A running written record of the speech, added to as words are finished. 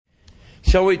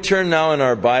Shall we turn now in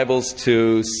our Bibles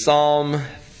to Psalm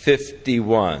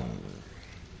 51?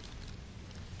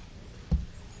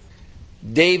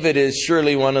 David is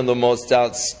surely one of the most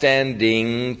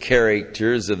outstanding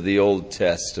characters of the Old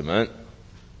Testament.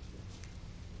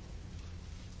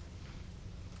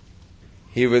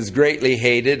 He was greatly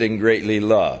hated and greatly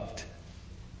loved.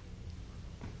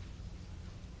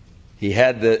 He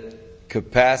had the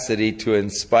capacity to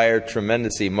inspire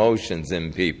tremendous emotions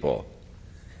in people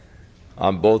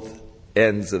on both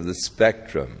ends of the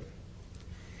spectrum.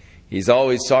 He's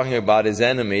always talking about his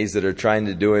enemies that are trying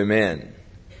to do him in.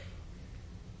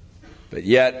 But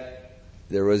yet,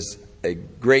 there was a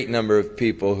great number of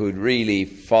people who'd really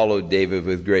followed David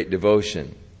with great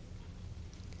devotion.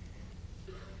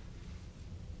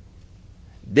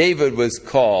 David was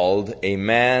called a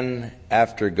man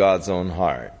after God's own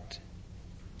heart.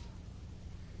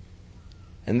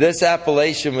 And this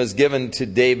appellation was given to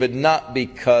David not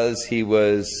because he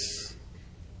was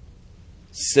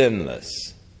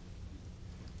sinless,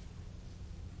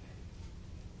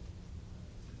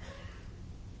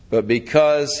 but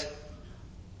because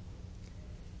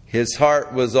his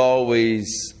heart was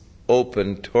always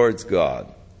open towards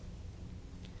God.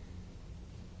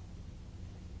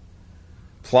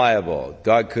 Pliable.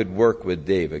 God could work with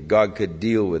David. God could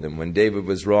deal with him. When David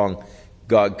was wrong,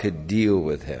 God could deal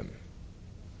with him.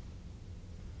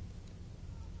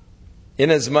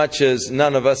 Inasmuch as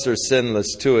none of us are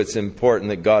sinless too, it's important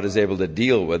that God is able to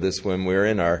deal with us when we're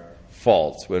in our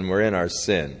faults, when we're in our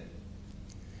sin.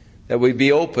 That we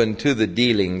be open to the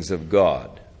dealings of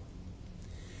God.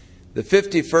 The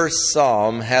 51st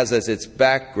Psalm has as its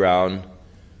background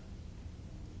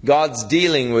God's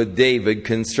dealing with David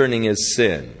concerning his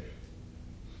sin.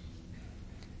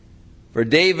 For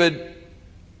David,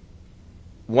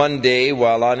 one day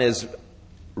while on his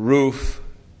roof,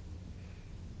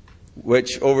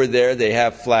 which over there they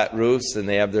have flat roofs and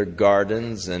they have their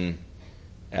gardens and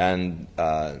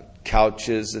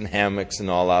couches and hammocks and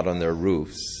all out on their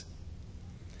roofs.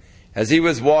 As he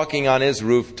was walking on his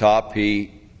rooftop,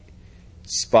 he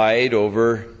spied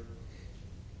over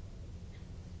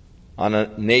on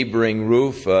a neighboring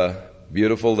roof a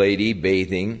beautiful lady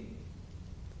bathing.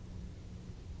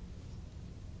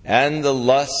 And the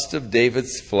lust of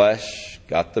David's flesh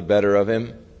got the better of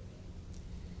him.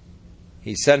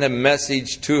 He sent a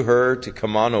message to her to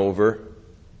come on over.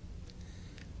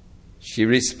 She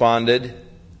responded.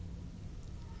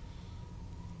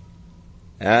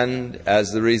 And as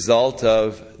the result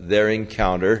of their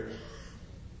encounter,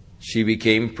 she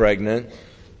became pregnant.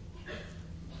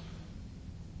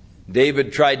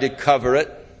 David tried to cover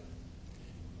it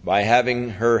by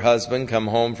having her husband come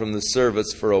home from the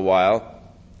service for a while.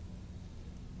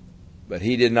 But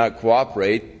he did not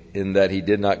cooperate in that he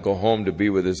did not go home to be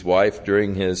with his wife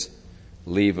during his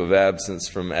leave of absence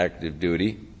from active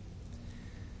duty.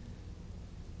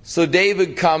 So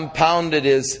David compounded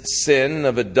his sin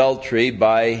of adultery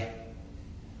by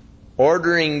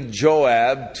ordering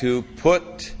Joab to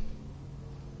put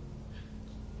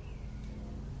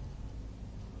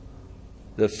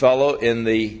the fellow in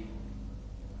the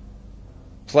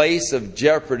place of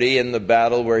jeopardy in the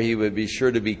battle where he would be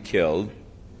sure to be killed.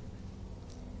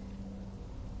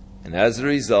 And as a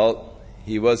result,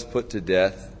 he was put to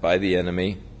death by the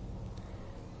enemy.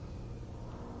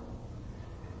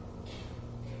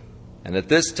 And at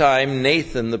this time,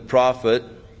 Nathan the prophet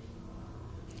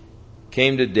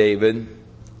came to David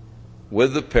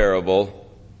with the parable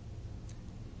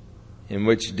in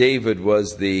which David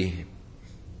was the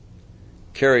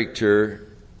character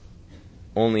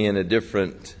only in a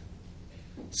different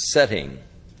setting.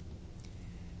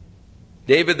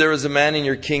 David, there was a man in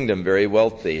your kingdom, very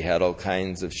wealthy, had all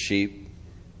kinds of sheep,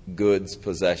 goods,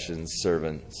 possessions,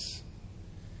 servants.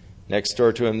 Next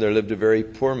door to him there lived a very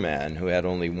poor man who had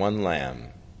only one lamb.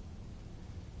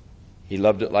 He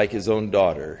loved it like his own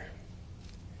daughter.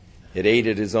 It ate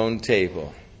at his own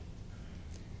table.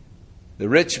 The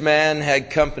rich man had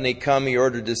company come. He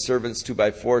ordered his servants to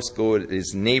by force go to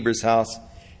his neighbor's house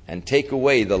and take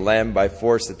away the lamb by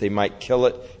force that they might kill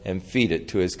it and feed it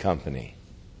to his company.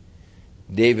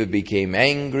 David became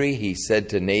angry. He said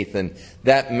to Nathan,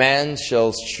 "That man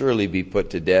shall surely be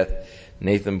put to death."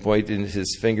 Nathan pointed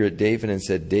his finger at David and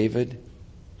said, "David,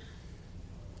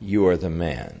 you are the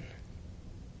man."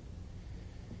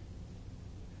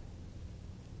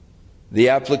 The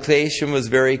application was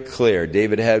very clear.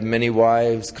 David had many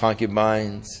wives,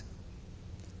 concubines,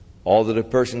 all that a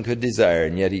person could desire,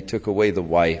 and yet he took away the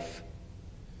wife,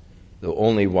 the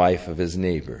only wife of his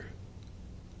neighbor.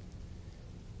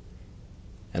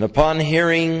 And upon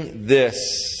hearing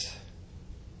this,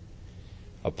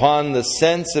 upon the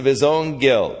sense of his own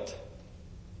guilt,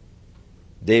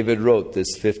 David wrote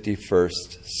this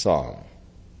 51st Psalm,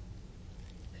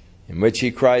 in which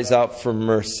he cries out for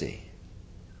mercy.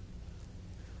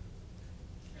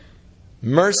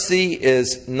 Mercy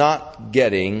is not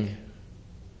getting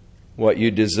what you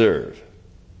deserve.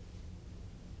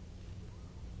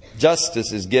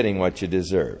 Justice is getting what you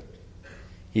deserve.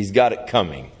 He's got it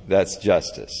coming. That's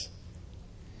justice.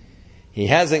 He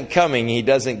hasn't coming. He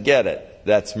doesn't get it.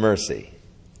 That's mercy.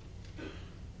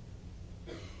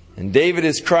 And David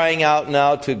is crying out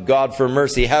now to God for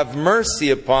mercy. Have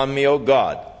mercy upon me, O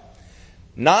God.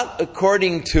 Not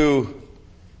according to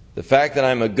the fact that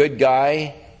I'm a good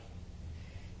guy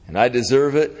and I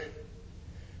deserve it,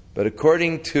 but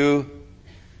according to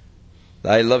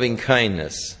thy loving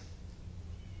kindness.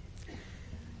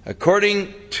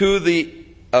 According to the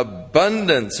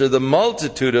abundance or the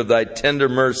multitude of thy tender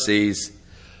mercies,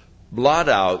 blot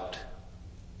out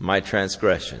my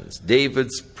transgressions.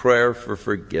 David's prayer for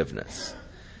forgiveness.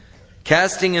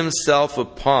 Casting himself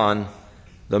upon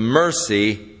the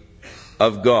mercy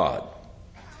of God.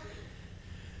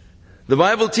 The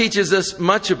Bible teaches us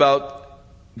much about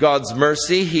God's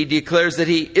mercy. He declares that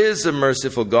He is a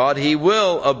merciful God. He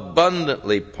will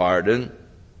abundantly pardon.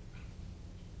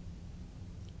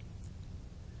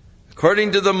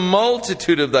 According to the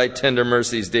multitude of thy tender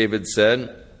mercies, David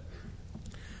said,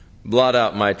 blot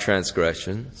out my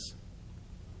transgressions.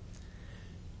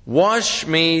 Wash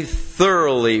me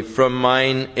thoroughly from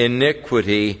mine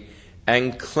iniquity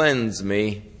and cleanse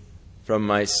me from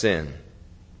my sin.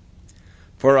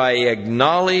 For I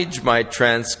acknowledge my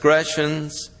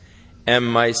transgressions and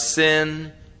my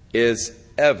sin is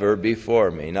ever before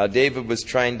me. Now David was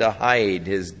trying to hide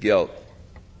his guilt.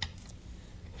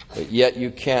 But yet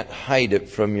you can't hide it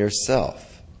from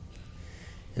yourself.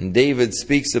 And David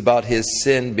speaks about his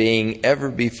sin being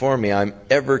ever before me. I'm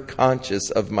ever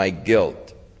conscious of my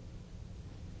guilt.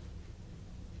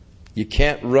 You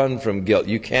can't run from guilt.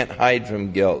 You can't hide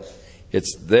from guilt.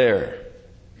 It's there.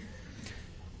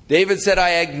 David said,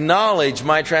 I acknowledge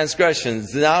my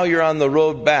transgressions. Now you're on the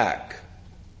road back.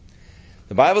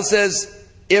 The Bible says,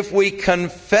 if we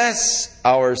confess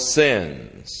our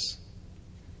sins,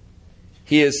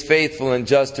 He is faithful and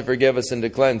just to forgive us and to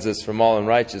cleanse us from all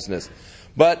unrighteousness.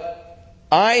 But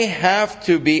I have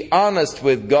to be honest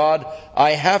with God.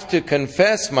 I have to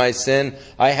confess my sin.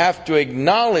 I have to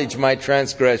acknowledge my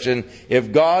transgression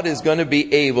if God is going to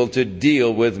be able to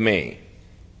deal with me.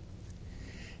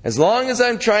 As long as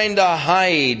I'm trying to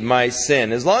hide my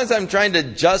sin, as long as I'm trying to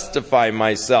justify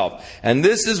myself, and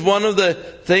this is one of the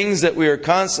things that we are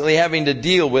constantly having to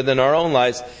deal with in our own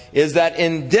lives, is that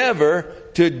endeavor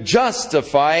to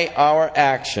justify our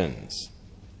actions.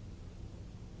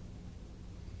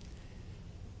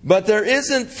 But there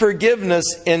isn't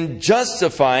forgiveness in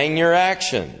justifying your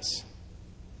actions.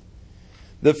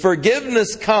 The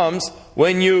forgiveness comes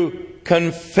when you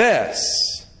confess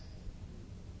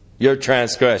your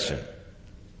transgression.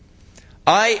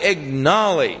 I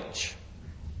acknowledge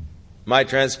my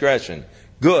transgression.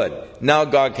 Good. Now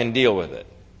God can deal with it.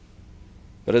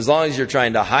 But as long as you're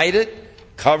trying to hide it,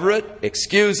 cover it,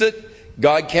 excuse it,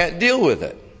 God can't deal with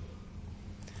it.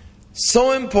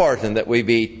 So important that we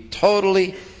be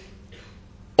totally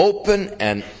open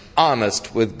and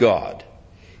honest with God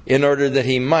in order that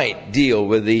He might deal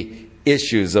with the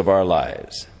issues of our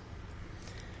lives.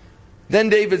 Then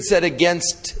David said,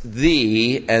 against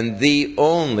thee and thee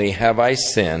only have I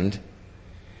sinned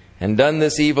and done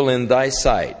this evil in thy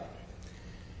sight.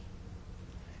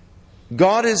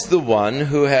 God is the one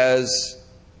who has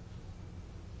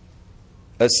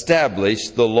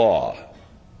established the law.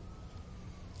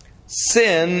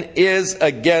 Sin is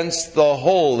against the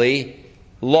holy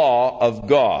law of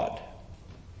God,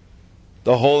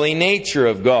 the holy nature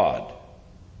of God.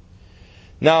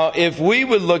 Now, if we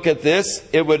would look at this,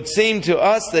 it would seem to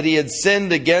us that he had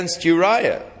sinned against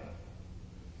Uriah,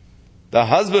 the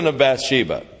husband of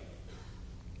Bathsheba.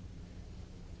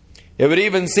 It would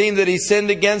even seem that he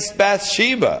sinned against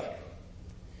Bathsheba,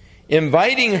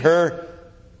 inviting her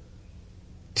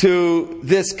to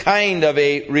this kind of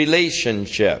a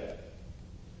relationship.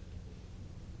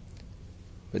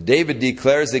 But David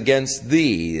declares, against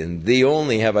thee and thee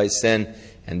only have I sinned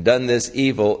and done this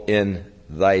evil in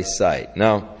thy sight.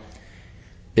 Now,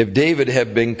 if David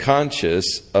had been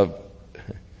conscious of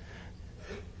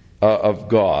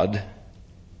God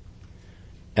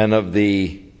and of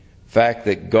the fact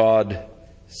that God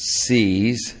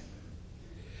sees,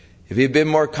 if he had been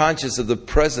more conscious of the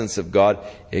presence of God,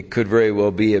 it could very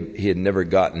well be he had never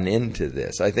gotten into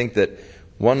this. I think that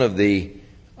one of the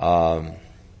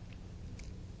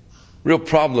real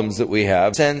problems that we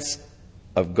have, sense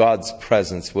of God's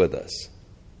presence with us.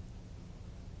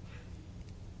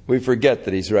 we forget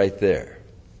that He's right there.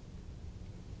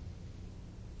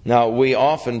 Now, we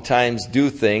oftentimes do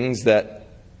things that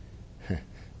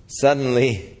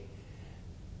suddenly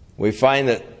we find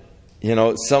that,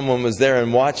 someone was there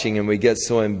and watching, and we get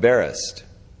so embarrassed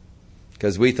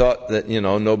because we thought that,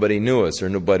 nobody knew us or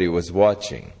nobody was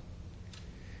watching.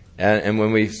 And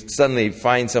when we suddenly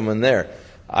find someone there,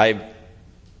 I've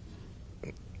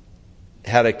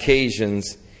had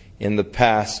occasions in the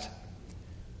past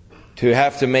to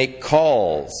have to make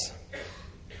calls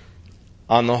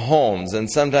on the homes.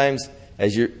 And sometimes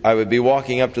I would be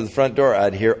walking up to the front door,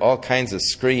 I'd hear all kinds of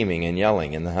screaming and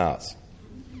yelling in the house.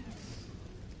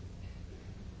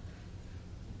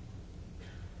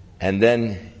 And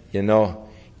then,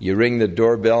 you ring the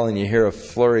doorbell and you hear a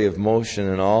flurry of motion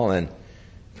and all, and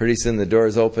pretty soon the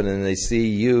doors open and they see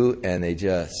you and they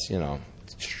just,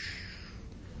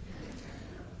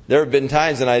 There have been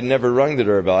times when I'd never rung the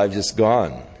doorbell. I've just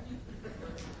gone.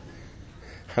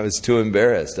 I was too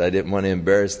embarrassed. I didn't want to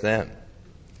embarrass them.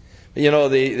 But,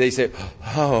 they say,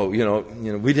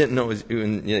 we didn't know it was you,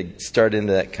 and start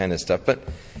into that kind of stuff. But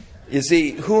you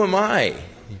see, who am I?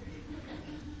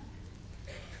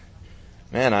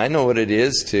 Man, I know what it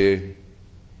is to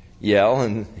yell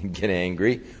and get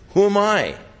angry. Who am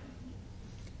I?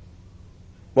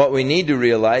 What we need to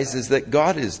realize is that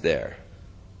God is there.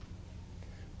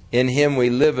 In Him we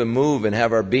live and move and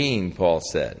have our being, Paul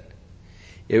said.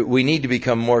 We need to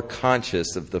become more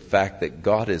conscious of the fact that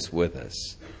God is with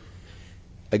us.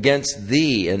 Against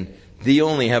thee, and thee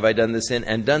only have I done this sin,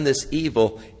 and done this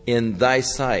evil in thy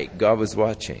sight. God was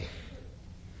watching.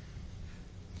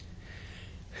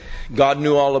 God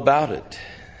knew all about it.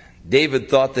 David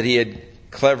thought that he had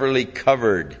cleverly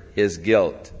covered his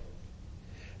guilt.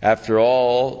 After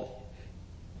all,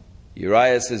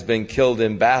 Uriah has been killed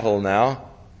in battle now.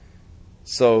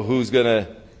 So who's going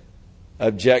to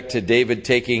object to David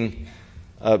taking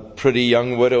a pretty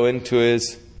young widow into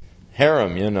his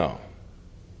harem,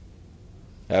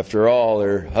 After all,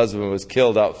 her husband was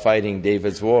killed out fighting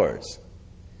David's wars.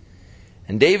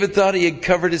 And David thought he had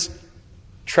covered his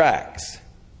tracks.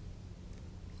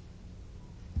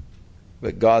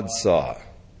 But God saw.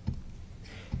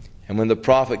 And when the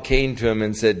prophet came to him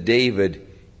and said, David,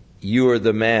 you are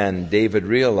the man, David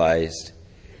realized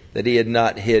that he had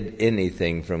not hid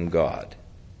anything from God.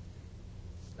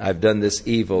 I've done this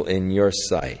evil in your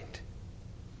sight.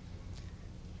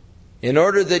 In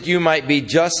order that you might be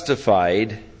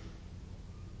justified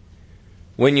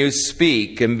when you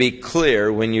speak and be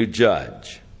clear when you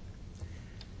judge.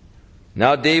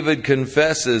 Now David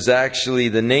confesses actually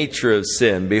the nature of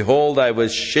sin. Behold, I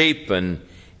was shapen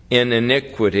in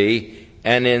iniquity,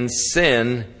 and in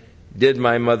sin did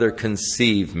my mother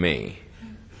conceive me.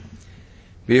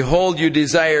 Behold, you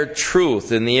desire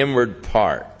truth in the inward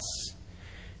parts,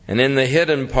 and in the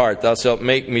hidden part thou shalt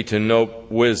make me to know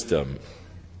wisdom.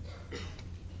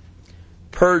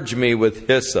 Purge me with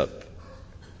hyssop,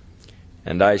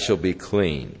 and I shall be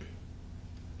clean.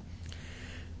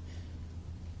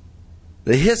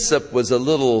 The hyssop was a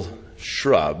little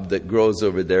shrub that grows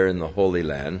over there in the Holy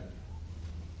Land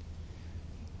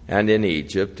and in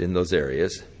Egypt, in those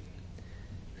areas.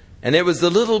 And it was the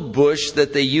little bush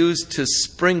that they used to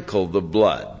sprinkle the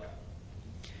blood.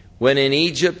 When in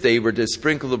Egypt they were to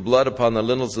sprinkle the blood upon the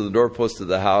lintels of the doorpost of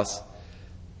the house,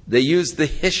 they used the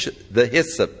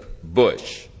hyssop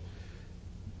bush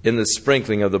in the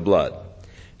sprinkling of the blood.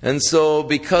 And so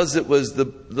because it was the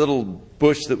little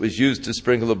bush that was used to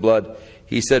sprinkle the blood,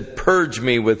 he said, purge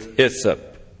me with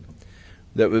hyssop.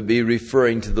 That would be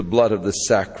referring to the blood of the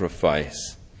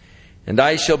sacrifice. And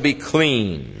I shall be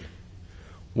clean.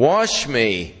 Wash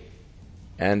me,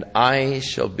 and I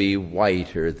shall be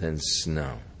whiter than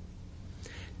snow.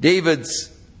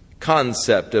 David's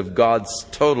concept of God's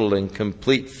total and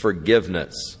complete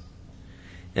forgiveness.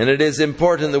 And it is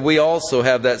important that we also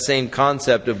have that same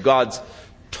concept of God's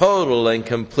total and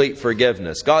complete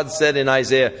forgiveness. God said in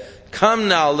Isaiah, come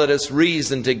now, let us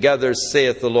reason together,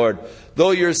 saith the Lord.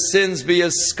 Though your sins be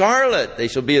as scarlet, they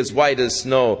shall be as white as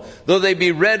snow. Though they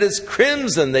be red as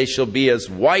crimson, they shall be as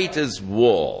white as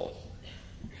wool.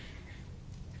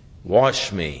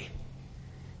 Wash me,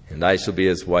 and I shall be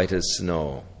as white as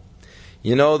snow.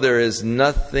 There is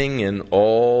nothing in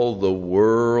all the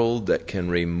world that can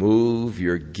remove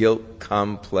your guilt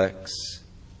complex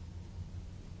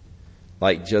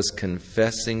like just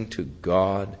confessing to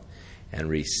God and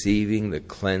receiving the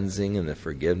cleansing and the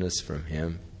forgiveness from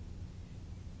Him.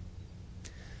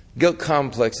 Guilt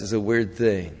complex is a weird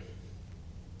thing.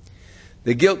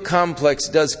 The guilt complex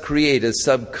does create a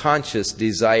subconscious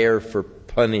desire for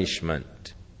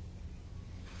punishment.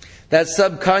 That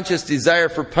subconscious desire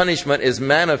for punishment is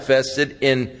manifested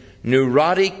in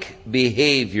neurotic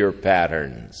behavior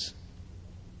patterns.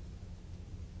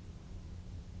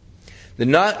 The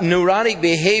neurotic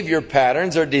behavior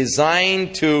patterns are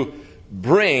designed to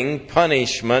bring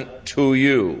punishment to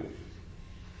you.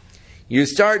 You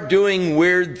start doing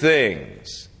weird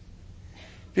things.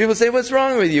 People say, "What's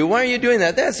wrong with you? Why are you doing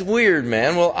that?" "That's weird,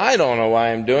 man." "Well, I don't know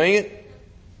why I'm doing it."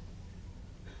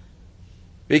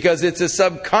 Because it's a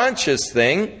subconscious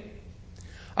thing.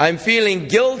 I'm feeling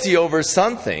guilty over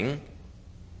something,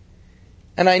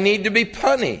 and I need to be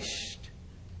punished.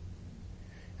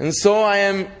 And so I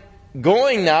am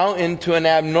going now into an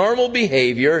abnormal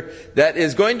behavior that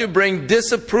is going to bring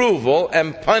disapproval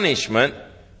and punishment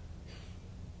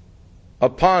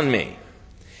upon me.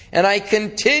 And I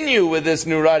continue with this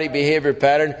neurotic behavior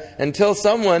pattern until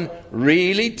someone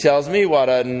really tells me what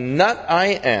a nut I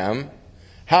am,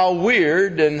 how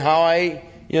weird, and how I,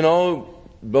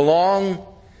 belong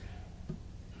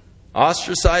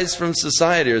ostracized from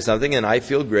society or something, and I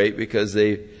feel great because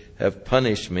they have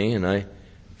punished me, and I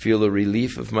feel the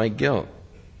relief of my guilt.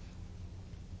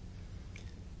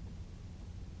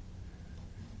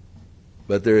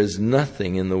 But there is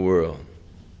nothing in the world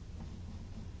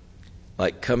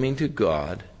like coming to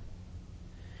God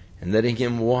and letting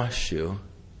Him wash you,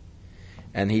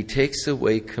 and He takes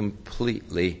away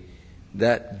completely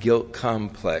that guilt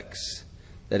complex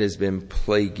that has been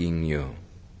plaguing you.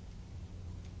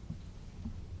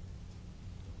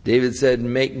 David said,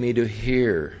 "Make me to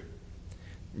hear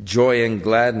joy and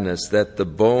gladness, that the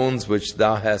bones which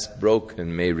thou hast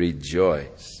broken may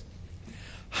rejoice.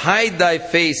 Hide thy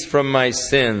face from my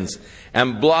sins,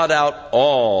 and blot out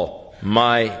all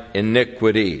my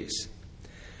iniquities.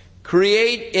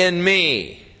 Create in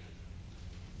me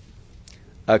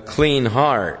a clean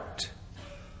heart,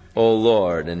 O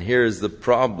Lord." And here's the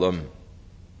problem.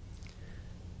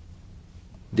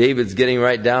 David's getting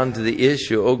right down to the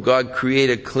issue. "O God, create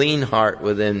a clean heart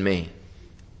within me.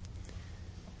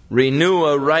 Renew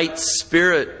a right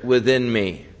spirit within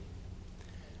me."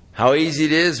 How easy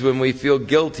it is when we feel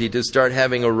guilty to start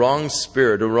having a wrong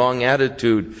spirit, a wrong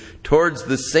attitude towards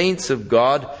the saints of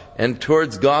God and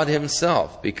towards God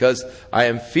Himself. Because I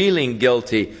am feeling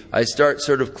guilty, I start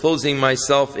sort of closing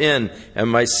myself in, and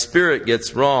my spirit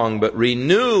gets wrong. But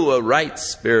renew a right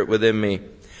spirit within me.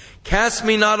 Cast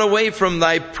me not away from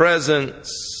thy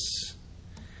presence,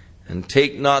 and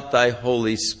take not thy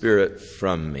Holy Spirit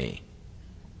from me.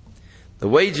 The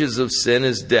wages of sin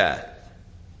is death.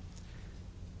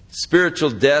 Spiritual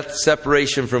death,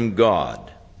 separation from God.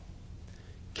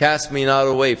 Cast me not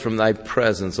away from thy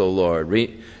presence, O Lord.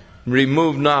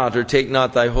 Remove not or take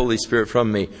not thy Holy Spirit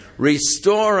from me.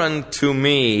 Restore unto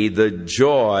me the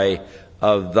joy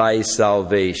of thy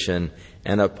salvation,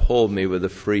 and uphold me with a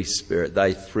free spirit,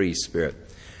 thy free spirit.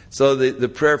 So the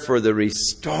prayer for the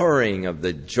restoring of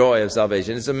the joy of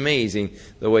salvation. It's amazing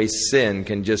the way sin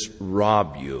can just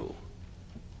rob you.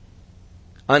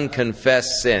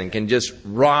 Unconfessed sin can just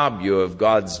rob you of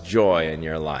God's joy in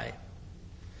your life.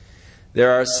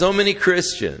 There are so many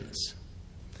Christians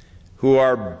who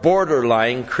are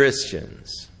borderline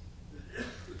Christians.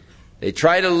 They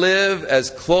try to live as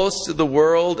close to the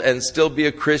world and still be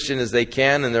a Christian as they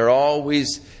can, and they're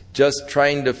always just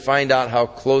trying to find out how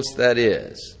close that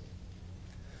is.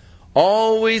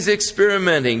 Always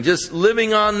experimenting, just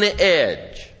living on the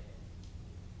edge,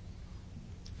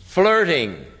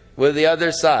 flirting with the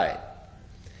other side.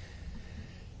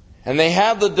 And they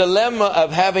have the dilemma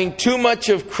of having too much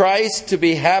of Christ to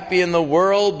be happy in the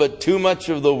world, but too much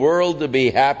of the world to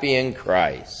be happy in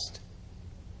Christ.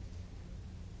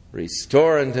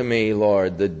 Restore unto me,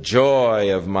 Lord, the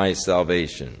joy of my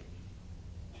salvation,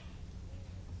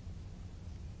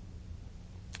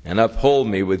 and uphold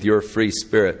me with your free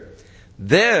spirit.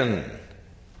 Then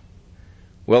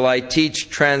will I teach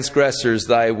transgressors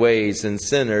thy ways, and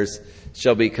sinners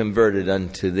shall be converted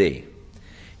unto thee.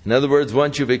 In other words,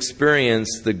 once you've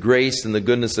experienced the grace and the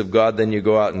goodness of God, then you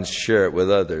go out and share it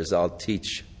with others. I'll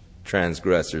teach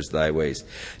transgressors thy ways.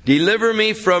 Deliver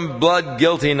me from blood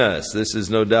guiltiness. This is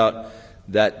no doubt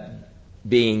that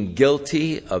being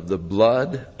guilty of the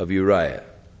blood of Uriah.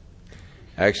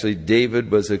 Actually, David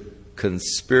was a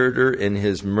conspirator in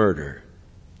his murder.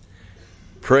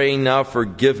 Praying now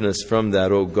forgiveness from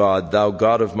that, O God, thou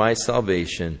God of my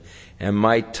salvation, and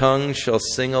my tongue shall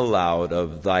sing aloud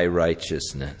of thy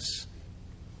righteousness.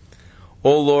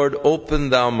 O Lord, open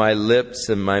thou my lips,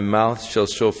 and my mouth shall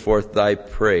show forth thy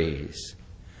praise.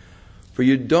 For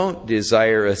you don't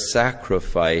desire a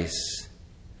sacrifice,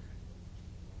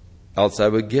 else I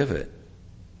would give it.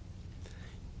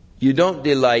 You don't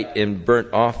delight in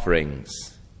burnt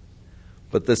offerings.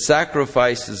 But the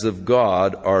sacrifices of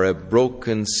God are a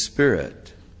broken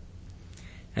spirit,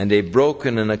 and a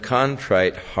broken and a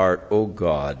contrite heart, O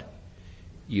God,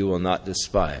 you will not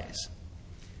despise.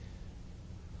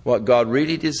 What God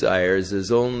really desires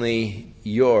is only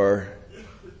your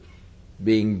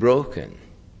being broken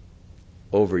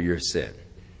over your sin.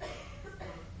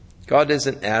 God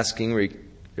isn't asking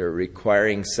or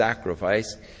requiring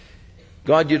sacrifice.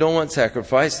 God, you don't want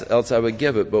sacrifice, else I would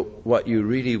give it. But what you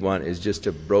really want is just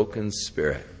a broken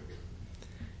spirit.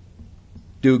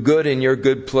 Do good in your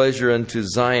good pleasure unto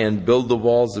Zion. Build the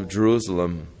walls of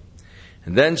Jerusalem.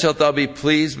 And then shalt thou be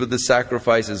pleased with the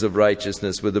sacrifices of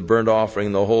righteousness, with the burnt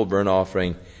offering, the whole burnt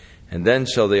offering. And then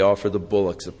shall they offer the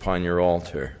bullocks upon your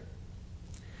altar.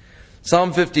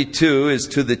 Psalm 52 is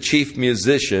to the chief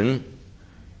musician.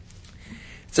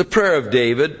 It's a prayer of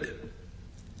David.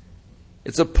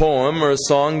 It's a poem or a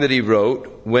song that he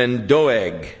wrote when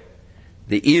Doeg,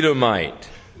 the Edomite,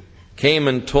 came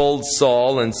and told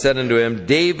Saul and said unto him,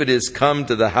 David is come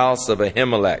to the house of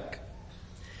Ahimelech.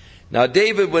 Now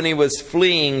David, when he was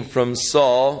fleeing from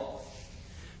Saul,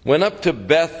 went up to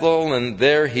Bethel, and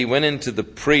there he went into the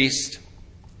priest,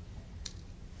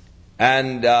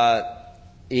 and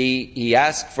he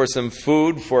asked for some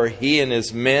food for he and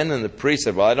his men, and the priest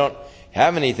said, well, I don't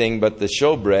have anything but the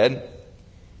showbread.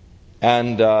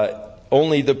 And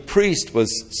only the priest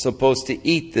was supposed to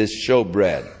eat this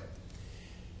showbread.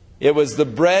 It was the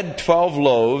bread, 12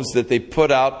 loaves, that they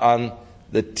put out on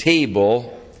the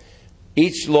table,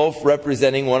 each loaf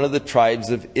representing one of the tribes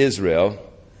of Israel.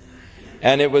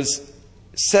 And it was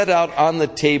set out on the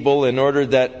table in order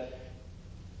that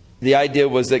the idea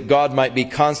was that God might be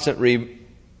constantly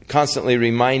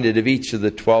reminded of each of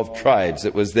the 12 tribes.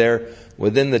 It was there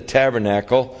within the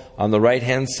tabernacle on the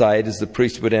right-hand side as the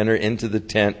priest would enter into the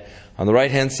tent. On the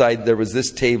right-hand side there was this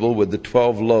table with the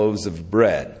 12 loaves of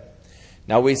bread.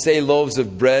 Now we say loaves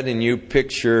of bread and you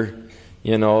picture,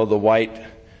 the white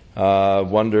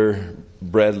Wonder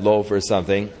Bread loaf or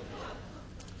something.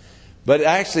 But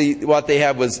actually what they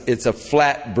have it's a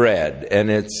flat bread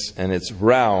and it's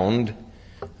round.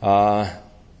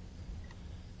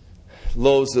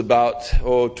 Loaves about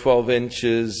 12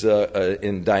 inches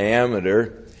in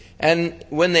diameter. And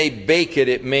when they bake it,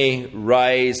 it may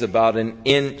rise about an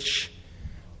inch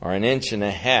or an inch and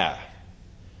a half.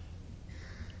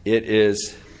 It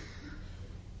is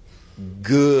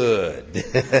good.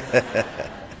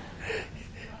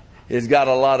 It's got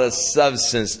a lot of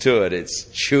substance to it. It's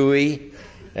chewy.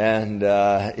 And,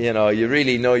 you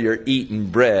really know you're eating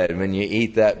bread when you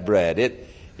eat that bread. It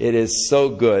is so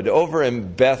good. Over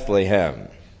in Bethlehem,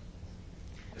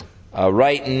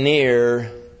 right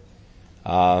near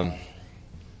the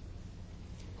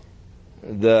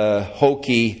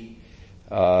Hokie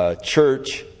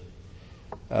church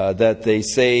that they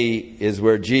say is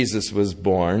where Jesus was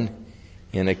born,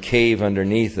 in a cave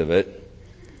underneath of it.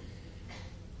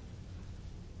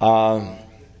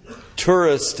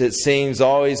 Tourists, it seems,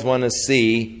 always want to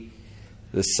see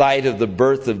the site of the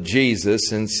birth of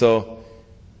Jesus, and so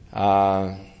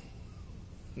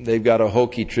they've got a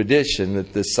Hokie tradition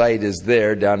that the site is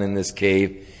there down in this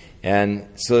cave, and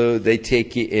so they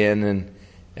take you in,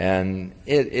 and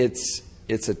it's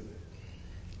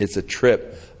a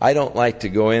trip. I don't like to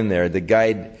go in there. The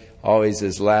guide always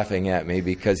is laughing at me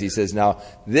because he says, now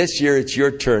this year it's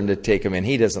your turn to take him in.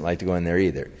 He doesn't like to go in there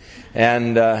either,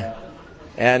 and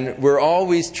we're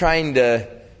always trying to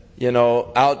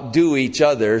outdo each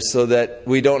other so that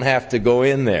we don't have to go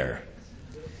in there.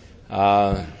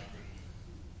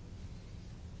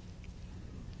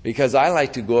 Because I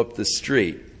like to go up the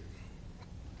street.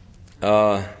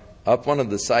 Up one of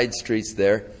the side streets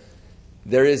there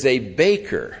is a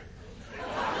baker.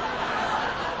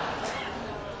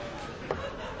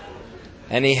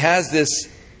 And he has this,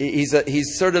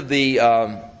 he's sort of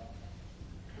the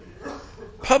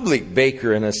public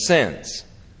baker in a sense.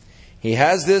 He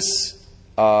has this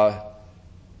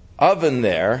oven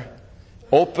there,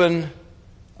 open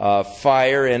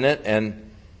fire in it, and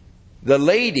the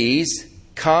ladies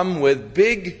come with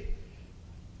big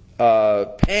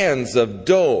pans of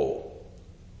dough.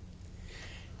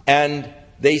 And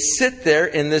they sit there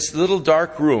in this little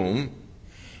dark room,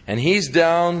 and he's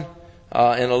down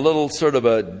in a little sort of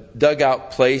a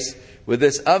dugout place with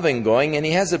this oven going, and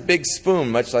he has a big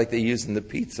spoon, much like they use in the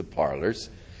pizza parlors,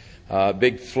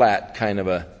 big flat kind of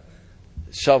a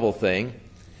shovel thing.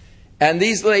 And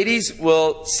these ladies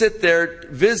will sit there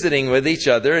visiting with each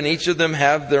other, and each of them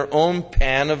have their own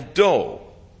pan of dough.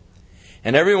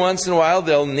 And every once in a while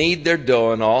they'll knead their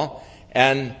dough and all.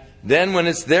 And then when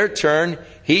it's their turn,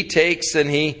 he takes and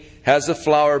he has a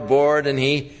flour board and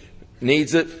he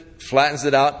kneads it, flattens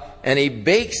it out, and he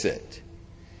bakes it.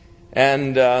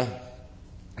 And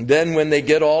then when they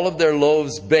get all of their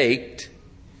loaves baked,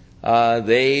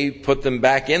 they put them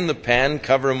back in the pan,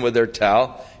 cover them with their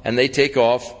towel, and they take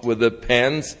off with the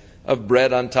pans of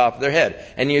bread on top of their head.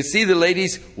 And you see the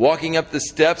ladies walking up the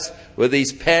steps with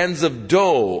these pans of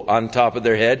dough on top of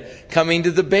their head, coming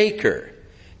to the baker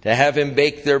to have him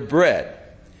bake their bread.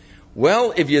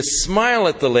 Well, if you smile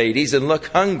at the ladies and look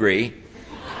hungry,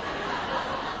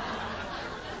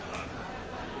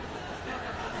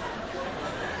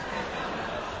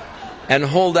 and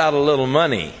hold out a little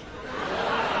money.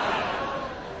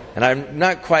 And I'm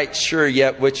not quite sure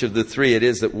yet which of the three it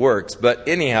is that works, but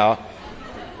anyhow,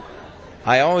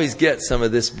 I always get some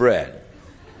of this bread.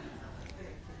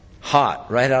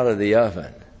 Hot, right out of the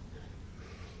oven.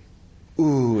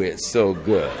 Ooh, it's so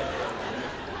good.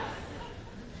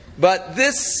 But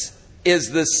this is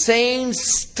the same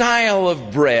style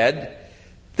of bread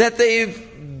that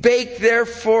they've baked there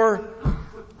for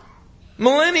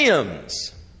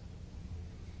millenniums.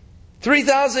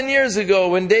 3,000 years ago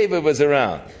when David was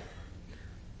around.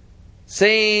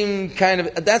 Same kind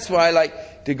of... That's why I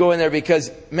like to go in there,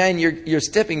 because, man, you're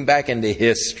stepping back into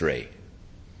history.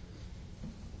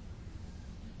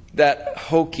 That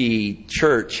hokey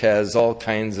church has all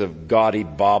kinds of gaudy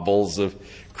baubles of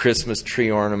Christmas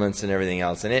tree ornaments and everything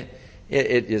else. And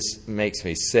it just makes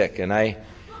me sick. And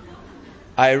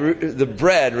the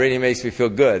bread really makes me feel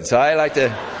good. So I like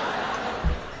to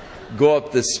go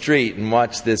up the street and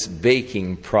watch this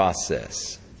baking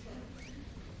process.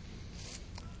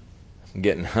 I'm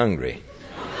getting hungry.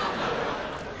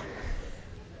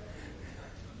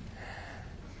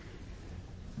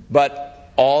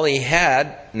 But all he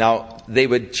had, now they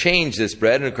would change this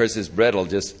bread, and of course this bread will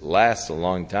just last a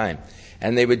long time.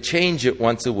 And they would change it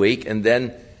once a week, and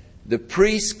then the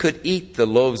priest could eat the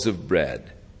loaves of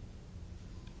bread.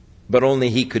 But only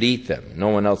he could eat them. No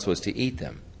one else was to eat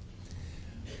them.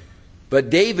 But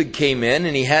David came in,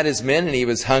 and he had his men, and he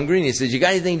was hungry, and he said, "You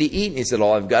got anything to eat?" And he said,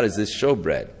 "All I've got is this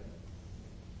showbread."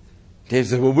 David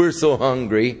said, "Well, we're so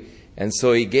hungry." And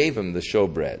so he gave him the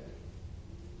showbread.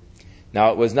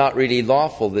 Now, it was not really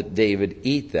lawful that David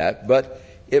eat that, but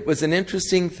it was an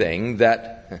interesting thing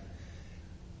that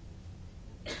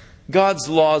God's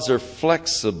laws are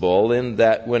flexible in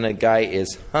that when a guy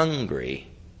is hungry,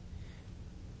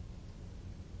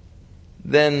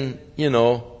 then,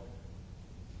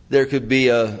 there could be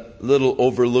a little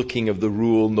overlooking of the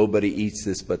rule, nobody eats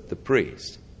this but the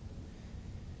priest.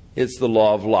 It's the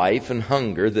law of life and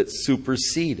hunger that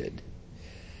superseded.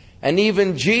 And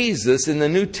even Jesus in the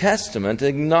New Testament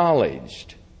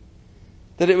acknowledged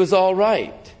that it was all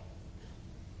right.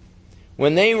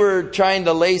 When they were trying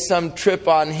to lay some trip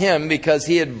on him because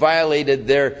he had violated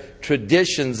their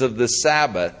traditions of the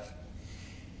Sabbath,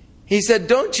 he said,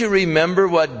 "Don't you remember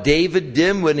what David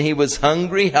did when he was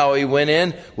hungry, how he went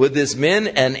in with his men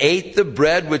and ate the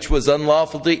bread which was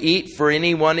unlawful to eat for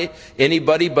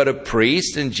anybody but a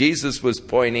priest?" And Jesus was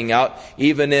pointing out,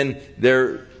 even in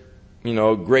their,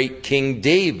 great King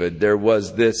David, there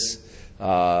was this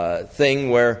thing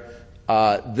where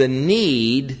the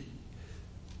need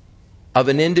of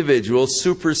an individual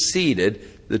superseded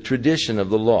the tradition of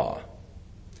the law.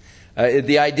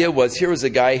 The idea was, here was a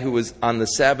guy who was on the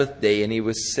Sabbath day and he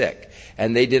was sick.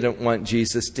 And they didn't want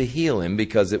Jesus to heal him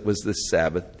because it was the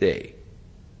Sabbath day.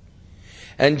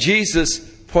 And Jesus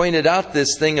pointed out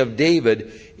this thing of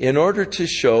David in order to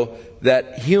show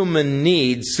that human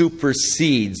need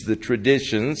supersedes the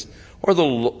traditions or the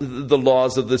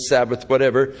laws of the Sabbath,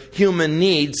 whatever. Human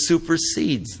need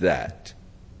supersedes that.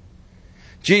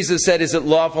 Jesus said, "Is it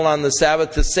lawful on the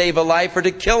Sabbath to save a life or to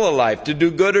kill a life, to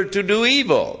do good or to do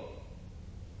evil?"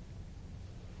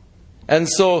 And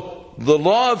so, the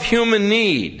law of human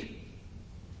need,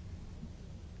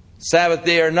 Sabbath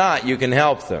day or not, you can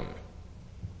help them.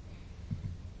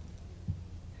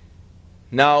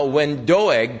 Now, when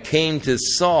Doeg came to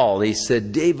Saul, he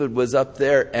said David was up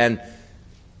there and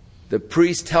the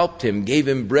priest helped him, gave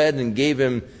him bread and gave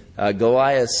him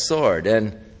Goliath's sword.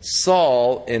 And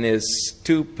Saul, in his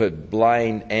stupid,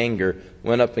 blind anger,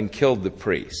 went up and killed the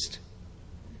priest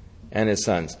and his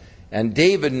sons. And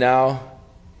David now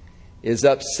is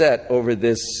upset over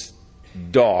this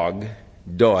Doeg,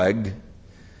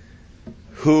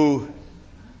 who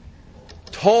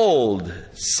told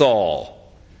Saul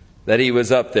that he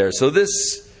was up there. So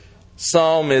this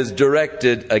psalm is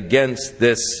directed against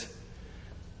this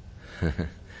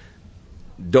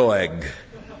Doeg.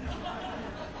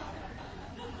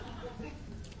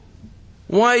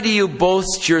 "Why do you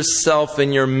boast yourself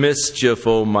in your mischief,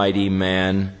 O mighty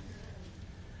man?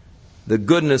 The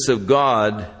goodness of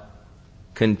God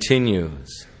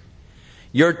continues.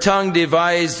 Your tongue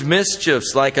devised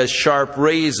mischiefs like a sharp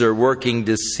razor working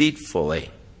deceitfully.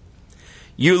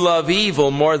 You love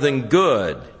evil more than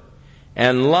good,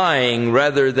 and lying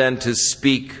rather than to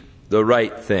speak the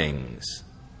right things.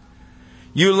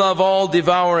 You love all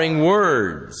devouring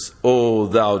words, O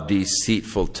thou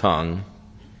deceitful tongue.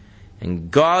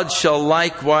 And God shall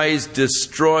likewise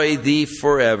destroy thee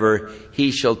forever.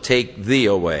 He shall take thee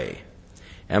away,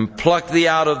 and pluck thee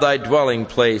out of thy dwelling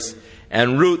place,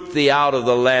 and root thee out of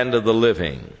the land of the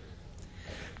living.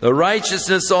 The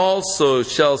righteous also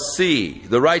shall see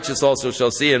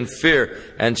and fear,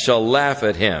 and shall laugh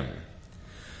at him.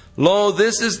 Lo,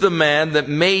 this is the man that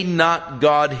made not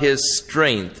God his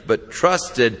strength, but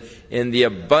trusted in the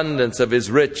abundance of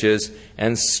his riches,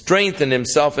 and strengthened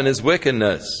himself in his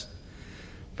wickedness.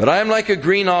 But I am like a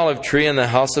green olive tree in the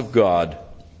house of God.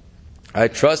 I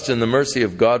trust in the mercy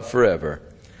of God forever.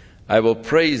 I will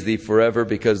praise thee forever,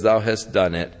 because thou hast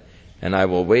done it, and I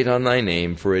will wait on thy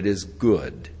name, for it is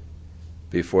good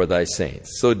before thy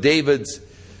saints. So David's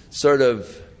sort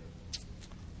of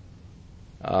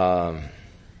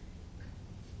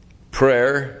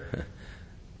prayer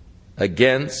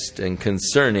against and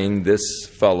concerning this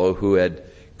fellow who had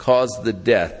caused the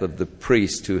death of the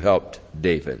priest who helped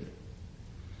David.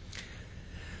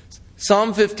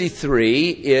 Psalm 53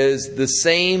 is the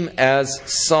same as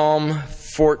Psalm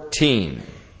 14.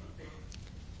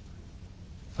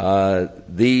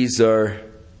 These are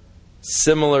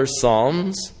similar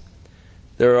psalms.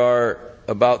 There are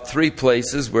about 3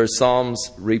 places where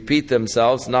psalms repeat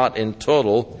themselves, not in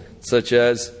total, such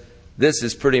as this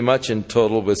is pretty much in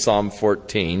total with Psalm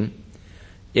 14.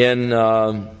 In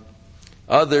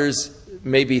others,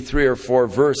 maybe 3 or 4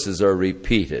 verses are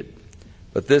repeated,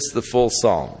 but this is the full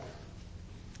psalm.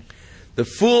 The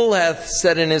fool hath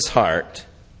said in his heart,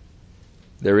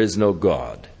 there is no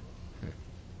God.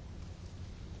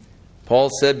 Paul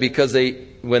said, because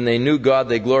when they knew God,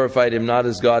 they glorified him not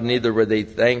as God, neither were they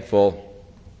thankful.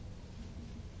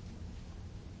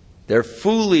 Their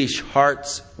foolish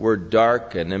hearts were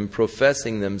darkened, and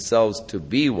professing themselves to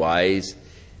be wise,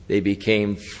 they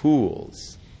became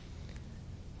fools.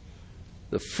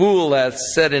 The fool hath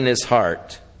said in his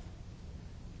heart,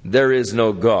 there is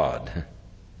no God.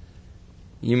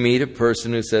 You meet a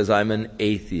person who says, I'm an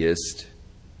atheist.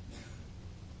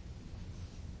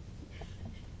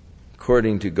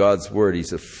 According to God's word,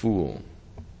 he's a fool.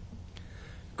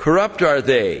 Corrupt are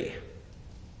they.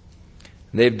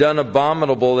 They've done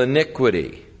abominable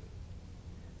iniquity.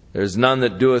 There's none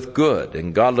that doeth good.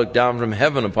 And God looked down from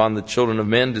heaven upon the children of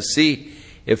men to see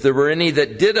if there were any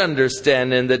that did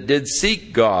understand and that did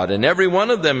seek God. And every one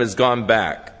of them is gone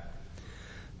back.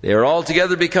 They are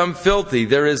altogether become filthy.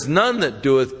 There is none that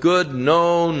doeth good,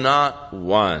 no, not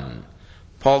one.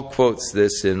 Paul quotes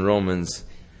this in Romans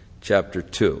chapter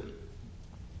 2.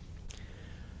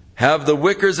 Have the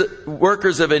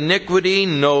workers of iniquity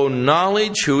no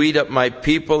knowledge, who eat up my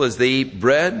people as they eat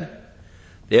bread?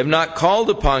 They have not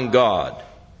called upon God.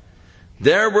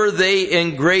 There were they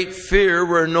in great fear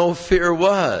where no fear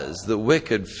was. The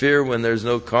wicked fear when there's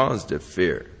no cause to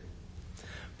fear.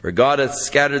 For God hath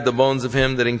scattered the bones of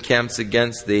him that encamps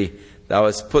against thee. Thou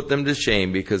hast put them to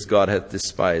shame, because God hath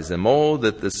despised them. Oh,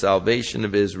 that the salvation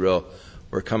of Israel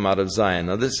were come out of Zion.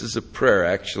 Now this is a prayer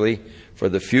actually for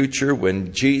the future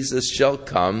when Jesus shall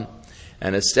come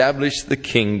and establish the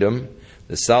kingdom.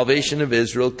 The salvation of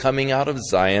Israel coming out of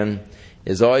Zion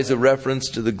is always a reference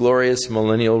to the glorious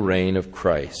millennial reign of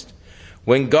Christ.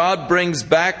 When God brings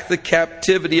back the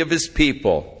captivity of his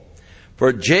people,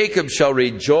 for Jacob shall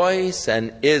rejoice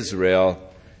and Israel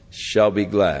shall be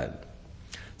glad.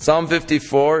 Psalm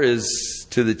 54 is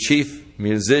to the chief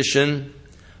musician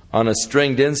on a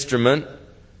stringed instrument,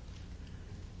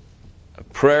 a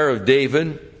prayer of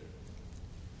David.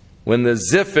 When the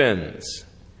Ziphins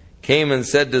came and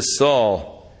said to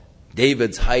Saul,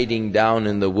 David's hiding down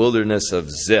in the wilderness of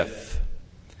Ziph.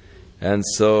 And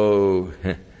so,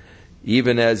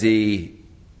 even as he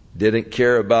didn't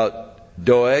care about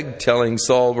Doeg telling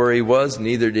Saul where he was,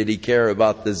 neither did he care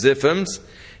about the Ziphims,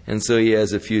 and so he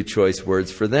has a few choice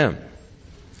words for them.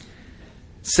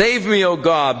 Save me, O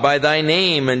God, by thy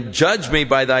name, and judge me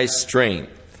by thy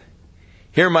strength.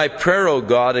 Hear my prayer, O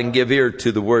God, and give ear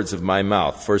to the words of my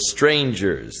mouth. For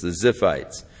strangers, the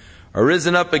Ziphites, are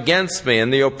risen up against me,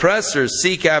 and the oppressors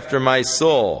seek after my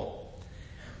soul,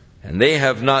 and they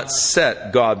have not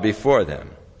set God before them.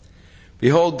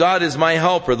 Behold, God is my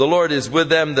helper. The Lord is with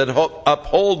them that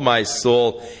uphold my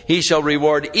soul. He shall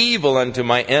reward evil unto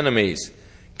my enemies.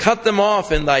 Cut them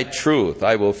off in thy truth.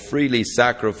 I will freely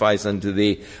sacrifice unto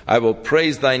thee. I will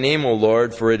praise thy name, O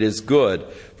Lord, for it is good.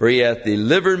 For he hath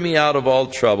delivered me out of all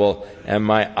trouble, and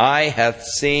my eye hath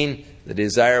seen the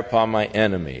desire upon my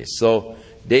enemies. So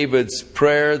David's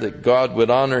prayer that God would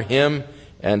honor him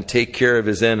and take care of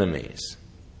his enemies.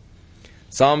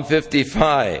 Psalm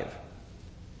 55.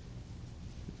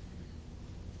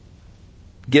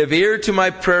 Give ear to my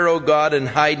prayer, O God, and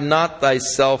hide not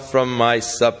thyself from my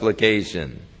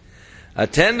supplication.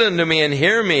 Attend unto me and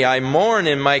hear me. I mourn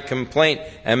in my complaint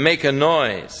and make a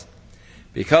noise.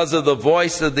 Because of the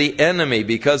voice of the enemy,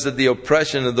 because of the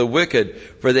oppression of the wicked,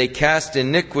 for they cast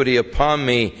iniquity upon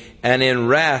me, and in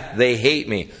wrath they hate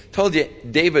me. Told you,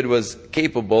 David was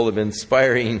capable of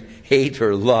inspiring hate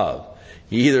or love.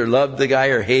 He either loved the guy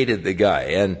or hated the guy.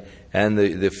 And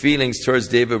the feelings towards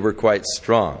David were quite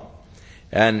strong.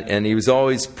 And he was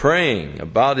always praying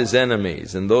about his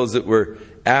enemies and those that were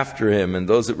after him and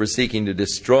those that were seeking to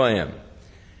destroy him.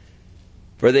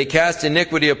 For they cast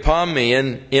iniquity upon me,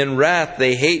 and in wrath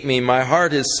they hate me. My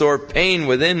heart is sore pain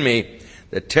within me.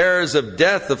 The terrors of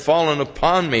death have fallen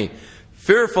upon me.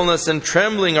 Fearfulness and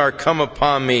trembling are come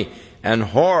upon me, and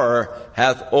horror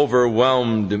hath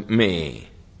overwhelmed me.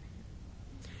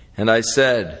 And I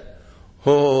said,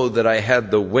 Oh, that I had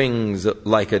the wings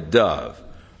like a dove,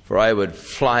 for I would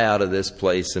fly out of this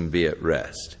place and be at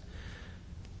rest.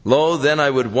 Lo, then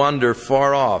I would wander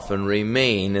far off and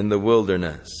remain in the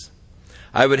wilderness.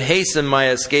 I would hasten my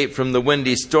escape from the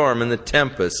windy storm and the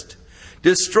tempest.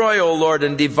 Destroy, O Lord,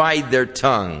 and divide their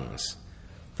tongues.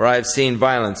 For I have seen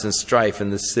violence and strife in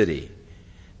the city.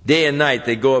 Day and night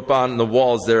they go upon the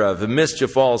walls thereof, and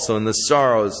mischief also, and the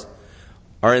sorrows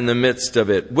are in the midst of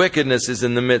it. Wickedness is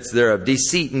in the midst thereof.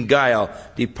 Deceit and guile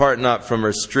depart not from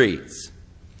her streets.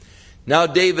 Now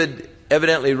David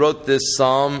evidently wrote this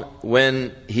psalm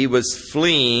when he was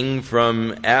fleeing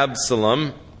from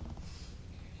Absalom.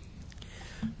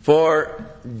 For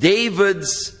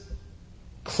David's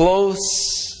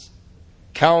close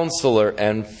counselor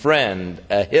and friend,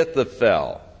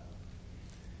 Ahithophel,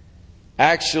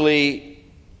 actually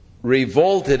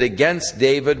revolted against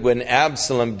David when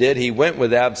Absalom did. He went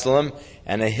with Absalom,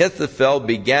 and Ahithophel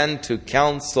began to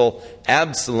counsel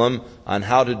Absalom on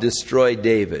how to destroy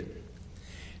David.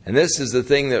 And this is the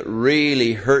thing that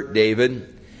really hurt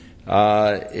David,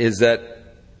 is that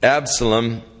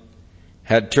Absalom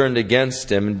had turned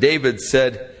against him. And David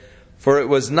said, For it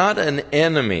was not an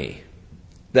enemy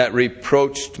that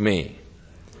reproached me.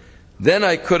 Then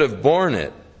I could have borne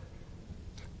it.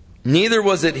 Neither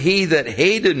was it he that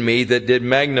hated me that did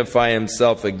magnify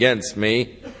himself against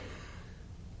me.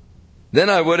 Then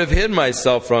I would have hid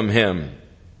myself from him.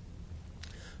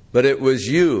 But it was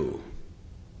you,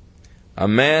 a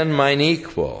man mine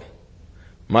equal,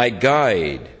 my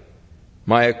guide,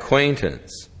 my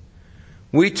acquaintance.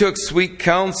 We took sweet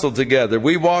counsel together.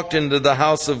 We walked into the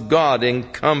house of God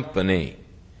in company.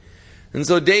 And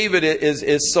so David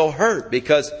is so hurt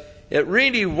because it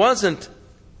really wasn't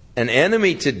an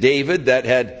enemy to David that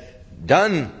had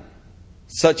done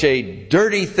such a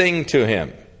dirty thing to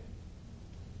him.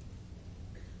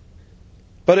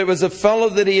 But it was a fellow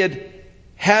that he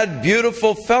had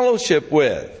beautiful fellowship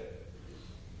with.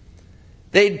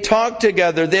 They'd talked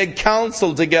together. They'd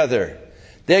counseled together.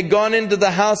 They had gone into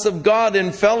the house of God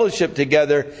in fellowship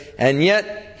together, and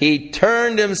yet he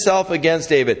turned himself against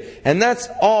David. And that's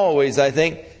always, I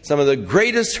think, some of the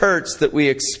greatest hurts that we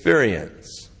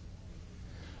experience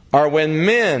are when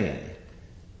men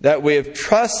that we have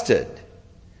trusted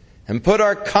and put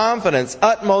our confidence,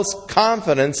 utmost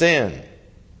confidence in,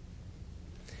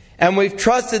 and we've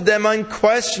trusted them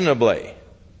unquestionably,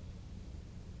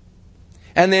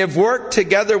 and they have worked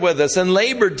together with us and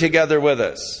labored together with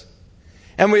us.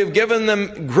 And we have given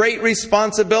them great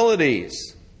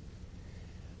responsibilities.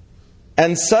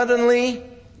 And suddenly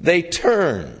they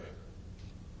turn.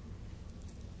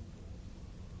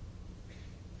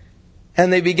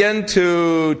 And they begin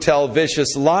to tell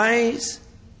vicious lies.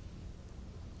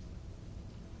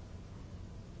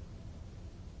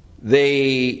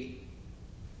 They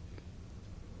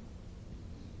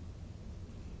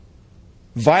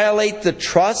violate the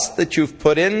trust that you've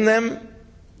put in them.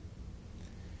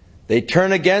 They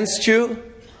turn against you.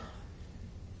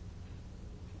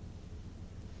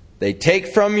 They take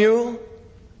from you.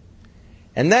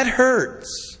 And that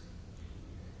hurts.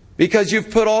 Because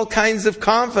you've put all kinds of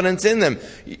confidence in them.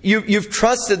 You've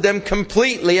trusted them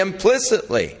completely,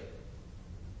 implicitly.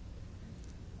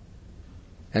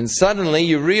 And suddenly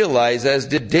you realize, as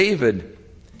did David,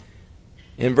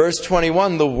 in verse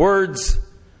 21, the words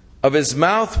of his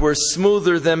mouth were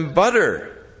smoother than butter,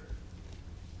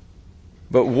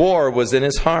 but war was in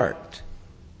his heart.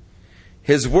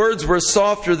 His words were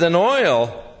softer than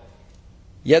oil,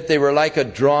 yet they were like a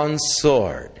drawn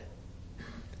sword.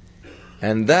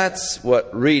 And that's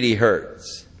what really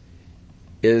hurts,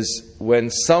 is when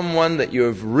someone that you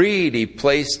have really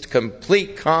placed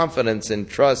complete confidence and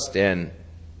trust in,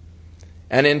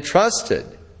 and entrusted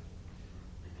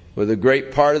with a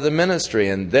great part of the ministry,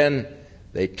 and then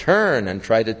they turn and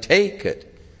try to take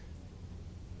it.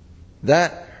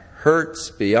 That hurts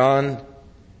beyond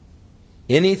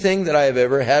anything that I have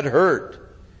ever had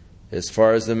hurt as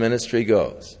far as the ministry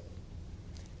goes.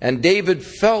 And David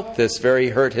felt this very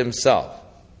hurt himself.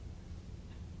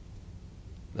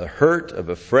 The hurt of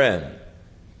a friend,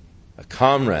 a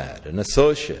comrade, an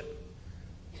associate,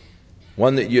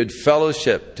 one that you had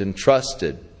fellowshipped and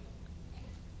trusted,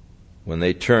 when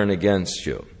they turn against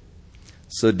you.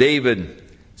 So David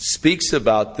speaks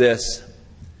about this,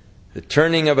 the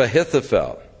turning of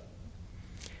Ahithophel.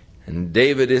 And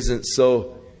David isn't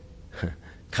so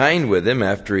kind with him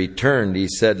after he turned. He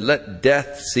said, "Let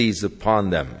death seize upon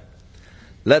them.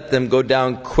 Let them go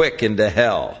down quick into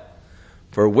hell.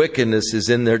 For wickedness is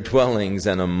in their dwellings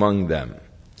and among them.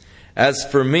 As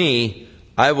for me,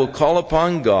 I will call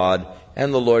upon God,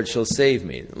 and the Lord shall save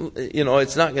me." You know,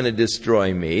 it's not going to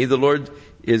destroy me. The Lord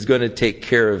is going to take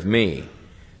care of me.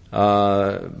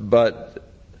 But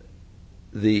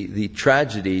the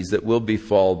tragedies that will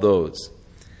befall those.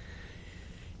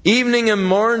 "Evening and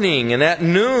morning, and at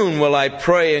noon will I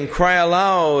pray and cry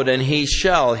aloud, and he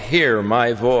shall hear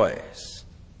my voice.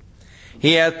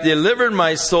 He hath delivered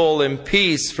my soul in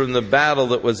peace from the battle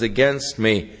that was against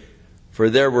me, for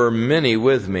there were many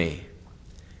with me.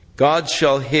 God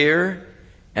shall hear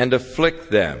and afflict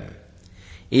them,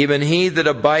 even he that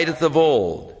abideth of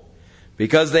old.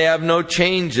 Because they have no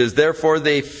changes, therefore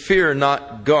they fear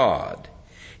not God.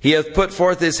 He hath put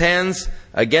forth his hands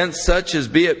against such as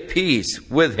be at peace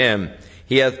with him.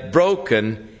 He hath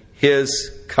broken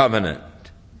his covenant."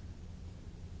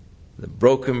 The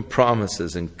broken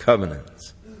promises and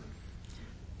covenants.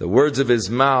 "The words of his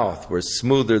mouth were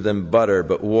smoother than butter,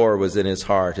 but war was in his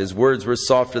heart. His words were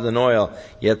softer than oil,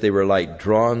 yet they were like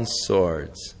drawn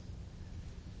swords."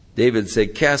 David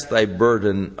said, "Cast thy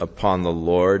burden upon the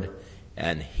Lord,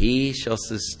 and he shall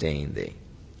sustain thee.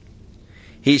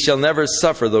 He shall never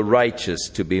suffer the righteous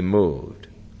to be moved.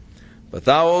 But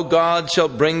thou, O God,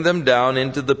 shalt bring them down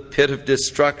into the pit of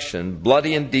destruction.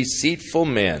 Bloody and deceitful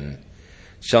men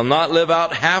shall not live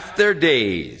out half their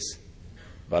days,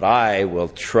 but I will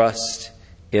trust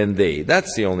in thee."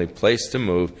 That's the only place to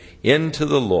move, into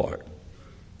the Lord.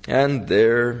 And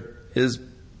there is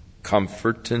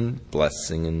comfort and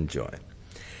blessing and joy.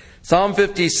 Psalm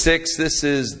 56, this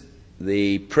is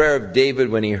the prayer of David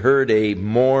when he heard a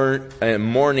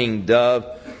mourning dove.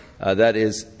 That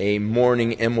is a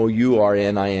mourning,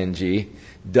 mourning,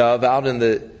 dove out in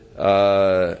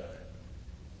the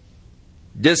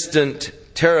distant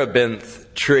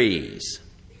terebinth trees.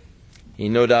 He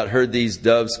no doubt heard these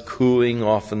doves cooing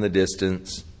off in the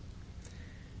distance.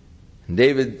 And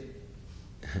David,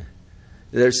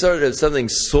 there's sort of something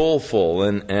soulful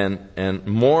and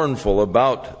mournful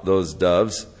about those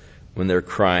doves when they're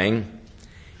crying.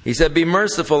 He said, "Be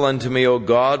merciful unto me, O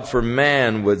God, for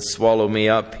man would swallow me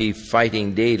up. He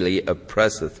fighting daily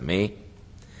oppresseth me.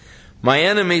 My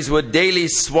enemies would daily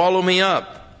swallow me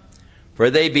up. For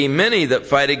they be many that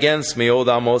fight against me, O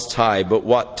thou most high. But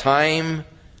what time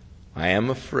I am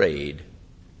afraid,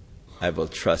 I will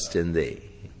trust in thee."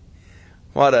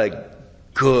 What a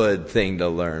good thing to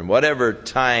learn. Whatever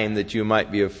time that you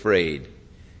might be afraid,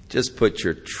 just put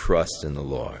your trust in the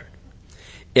Lord.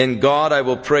 "In God I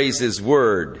will praise his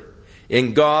word.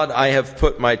 In God I have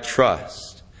put my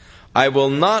trust. I will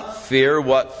not fear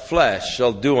what flesh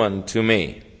shall do unto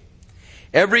me.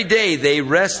 Every day they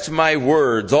wrest my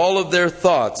words. All of their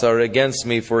thoughts are against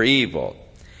me for evil.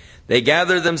 They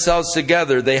gather themselves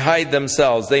together. They hide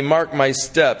themselves. They mark my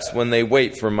steps when they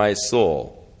wait for my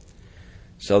soul.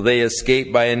 Shall they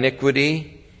escape by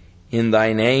iniquity? In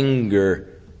thine anger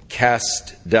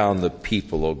cast down the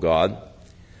people, O God.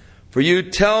 For you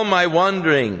tell my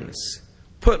wanderings.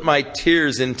 Put my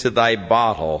tears into thy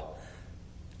bottle.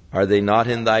 Are they not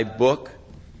in thy book?"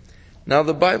 Now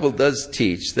the Bible does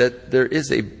teach that there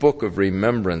is a book of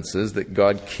remembrances that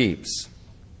God keeps.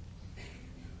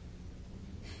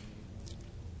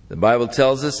 The Bible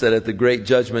tells us that at the great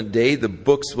judgment day, the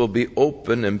books will be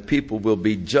open and people will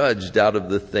be judged out of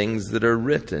the things that are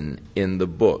written in the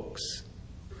books.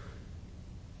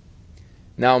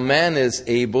 Now, man is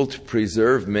able to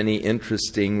preserve many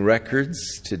interesting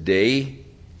records today.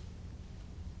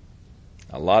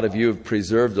 A lot of you have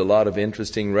preserved a lot of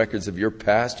interesting records of your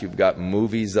past. You've got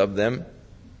movies of them.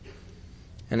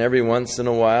 And every once in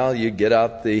a while you get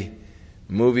out the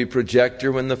movie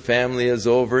projector when the family is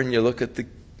over and you look at the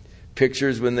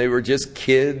pictures when they were just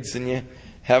kids, and you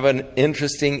have an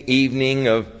interesting evening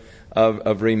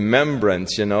of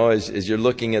remembrance, as you're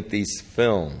looking at these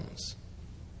films.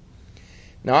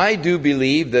 Now, I do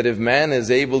believe that if man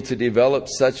is able to develop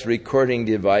such recording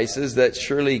devices, that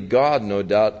surely God, no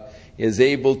doubt, is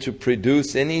able to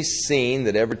produce any scene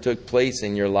that ever took place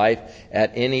in your life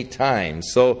at any time.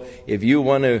 So if you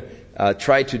want to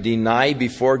try to deny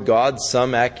before God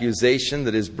some accusation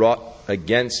that is brought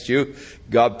against you,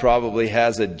 God probably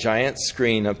has a giant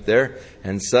screen up there,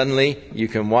 and suddenly you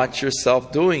can watch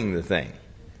yourself doing the thing,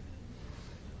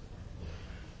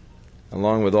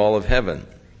 along with all of heaven.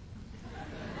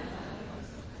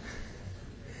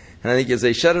 And I think you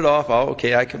say, shut it off. Oh,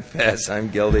 okay, I confess, I'm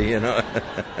guilty,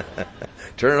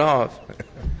 Turn it off.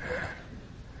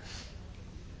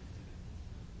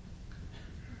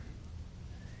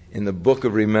 In the book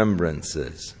of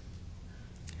remembrances,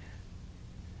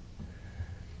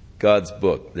 God's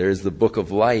book, there's the book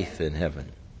of life in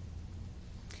heaven,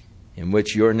 in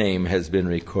which your name has been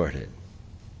recorded.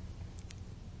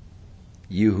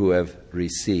 You who have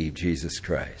received Jesus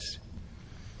Christ.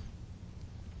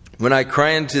 When I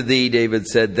cry unto thee, David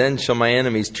said, then shall my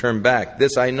enemies turn back.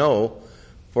 This I know,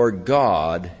 for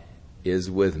God is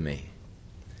with me.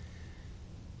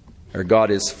 Or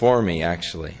God is for me,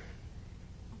 actually.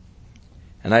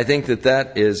 And I think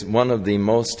that is one of the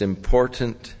most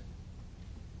important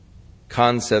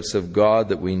concepts of God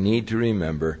that we need to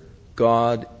remember.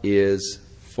 God is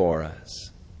for us.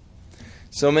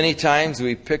 So many times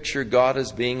we picture God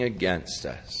as being against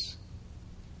us.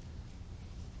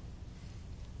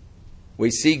 We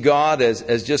see God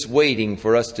as just waiting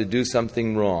for us to do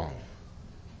something wrong,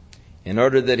 in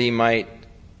order that He might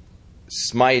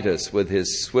smite us with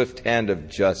His swift hand of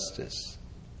justice.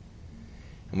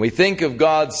 And we think of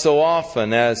God so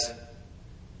often as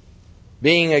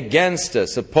being against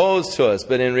us, opposed to us,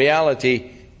 but in reality,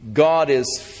 God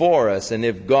is for us. And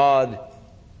if God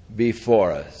be for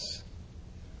us,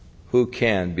 who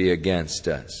can be against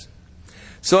us?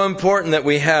 So important that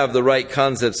we have the right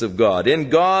concepts of God. In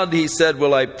God, he said,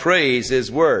 will I praise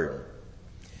His word.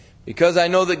 Because I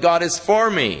know that God is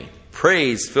for me,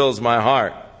 praise fills my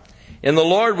heart. In the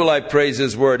Lord will I praise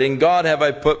His word. In God have I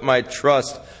put my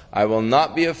trust. I will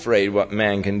not be afraid what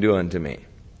man can do unto me.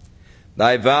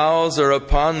 Thy vows are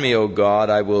upon me, O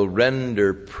God. I will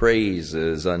render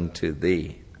praises unto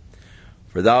Thee.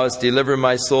 For Thou hast delivered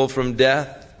my soul from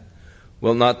death.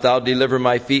 Wilt not Thou deliver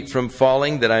my feet from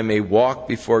falling, that I may walk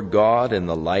before God in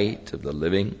the light of the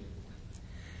living?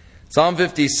 Psalm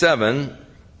 57,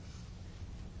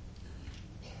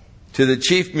 to the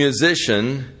chief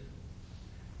musician,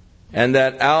 and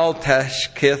that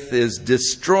Al-Tashkith is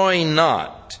destroy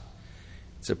not.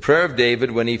 It's a prayer of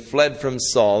David when he fled from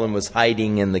Saul and was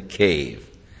hiding in the cave.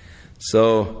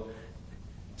 So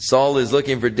Saul is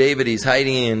looking for David. He's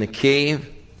hiding in the cave.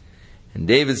 And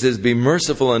David says, be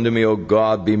merciful unto me, O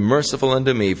God, be merciful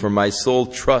unto me, for my soul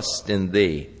trusts in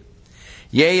Thee.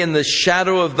 Yea, in the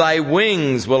shadow of Thy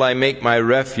wings will I make my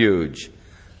refuge,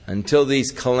 until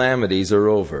these calamities are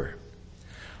over.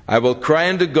 I will cry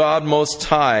unto God Most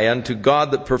High, unto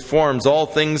God that performs all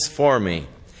things for me.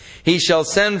 He shall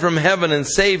send from heaven and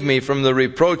save me from the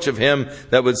reproach of him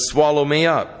that would swallow me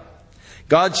up.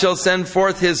 God shall send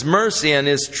forth His mercy and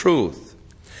His truth.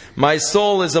 My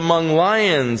soul is among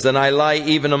lions, and I lie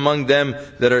even among them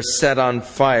that are set on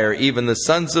fire, even the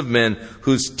sons of men,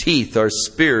 whose teeth are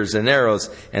spears and arrows,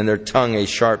 and their tongue a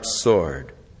sharp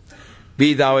sword.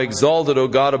 Be Thou exalted, O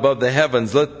God, above the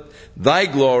heavens. Let Thy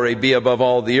glory be above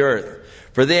all the earth.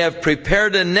 For they have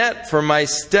prepared a net for my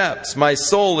steps. My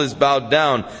soul is bowed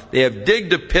down. They have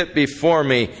digged a pit before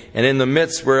me, and in the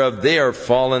midst whereof they are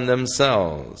fallen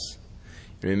themselves.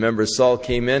 You remember Saul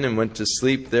came in and went to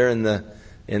sleep there in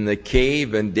the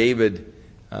cave, and David,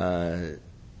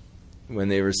 when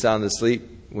they were sound asleep,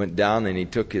 went down and he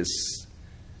took his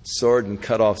sword and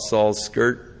cut off Saul's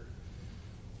skirt.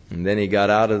 And then he got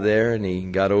out of there and he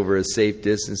got over a safe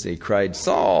distance and he cried,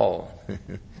 Saul,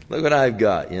 look what I've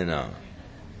got,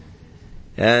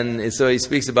 And so he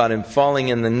speaks about him falling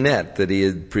in the net that he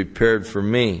had prepared for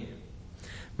me.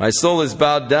 My soul is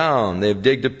bowed down. They have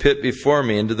digged a pit before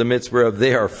me, into the midst whereof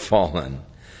they are fallen.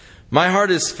 My heart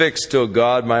is fixed, O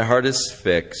God, my heart is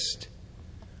fixed.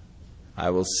 I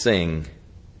will sing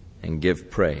and give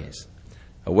praise.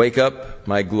 Awake up,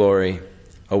 my glory.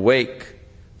 Awake,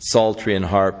 psaltery and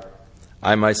harp.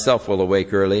 I myself will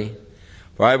awake early.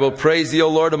 For I will praise Thee, O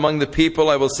Lord, among the people.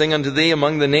 I will sing unto Thee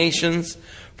among the nations.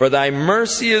 For thy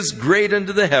mercy is great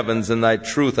unto the heavens, and thy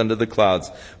truth unto the clouds.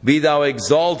 Be thou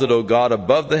exalted, O God,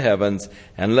 above the heavens,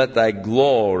 and let thy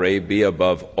glory be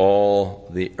above all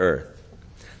the earth.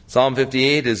 Psalm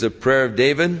 58 is a prayer of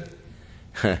David,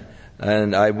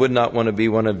 and I would not want to be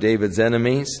one of David's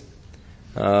enemies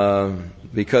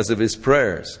because of his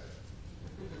prayers.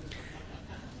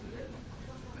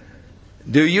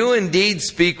 Do you indeed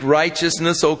speak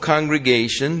righteousness, O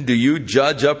congregation? Do you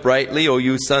judge uprightly, O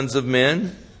you sons of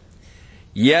men?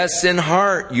 Yes, in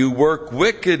heart you work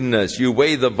wickedness. You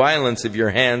weigh the violence of your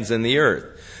hands in the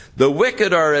earth. The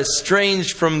wicked are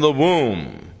estranged from the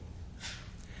womb.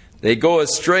 They go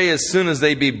astray as soon as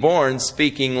they be born,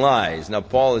 speaking lies. Now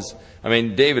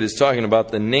David is talking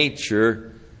about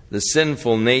the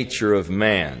sinful nature of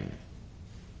man.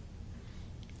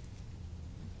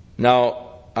 Now,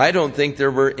 I don't think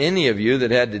there were any of you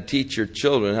that had to teach your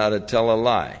children how to tell a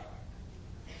lie.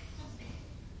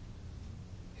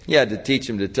 You had to teach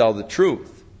them to tell the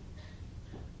truth.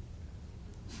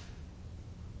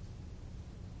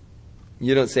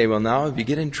 You don't say, well, now if you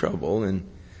get in trouble and,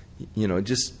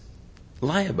 just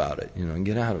lie about it, and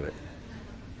get out of it.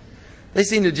 They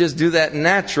seem to just do that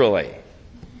naturally.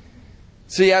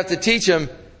 So you have to teach them,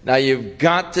 now you've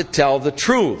got to tell the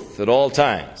truth at all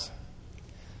times.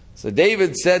 So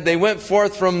David said they went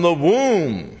forth from the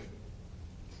womb,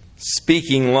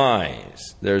 speaking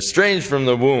lies. They're estranged from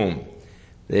the womb.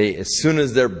 As soon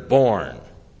as they're born,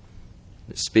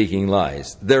 they're speaking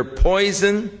lies. Their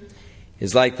poison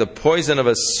is like the poison of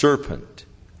a serpent.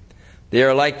 They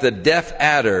are like the deaf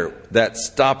adder that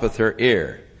stoppeth her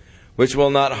ear, which will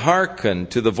not hearken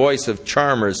to the voice of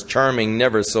charmers, charming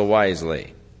never so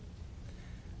wisely.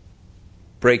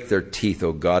 Break their teeth,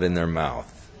 O God, in their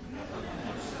mouth.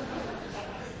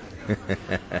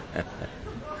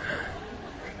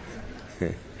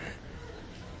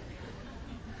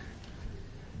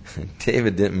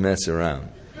 David didn't mess around.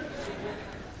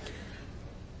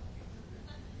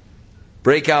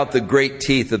 Break out the great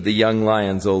teeth of the young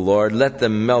lions, O Lord. Let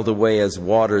them melt away as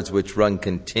waters which run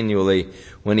continually.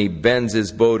 When he bends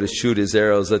his bow to shoot his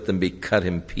arrows, let them be cut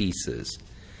in pieces.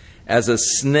 As a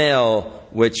snail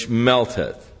which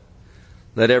melteth,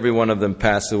 let every one of them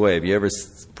pass away. Have you ever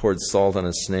poured salt on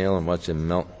a snail and watched him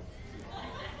melt?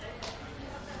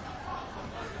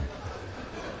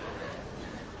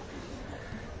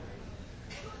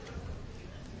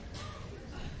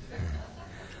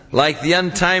 Like the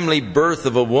untimely birth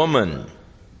of a woman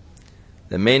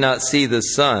that may not see the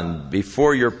sun,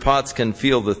 before your pots can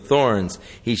feel the thorns,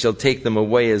 he shall take them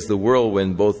away as the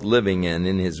whirlwind, both living and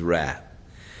in his wrath.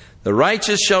 The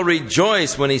righteous shall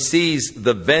rejoice when he sees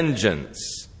the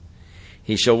vengeance.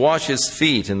 He shall wash his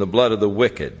feet in the blood of the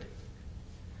wicked,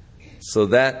 so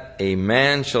that a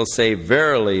man shall say,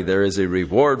 verily, there is a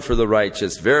reward for the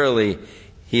righteous. Verily,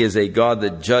 he is a God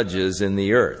that judges in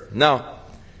the earth. Now,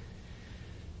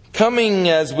 coming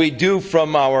as we do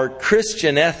from our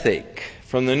Christian ethic,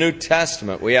 from the New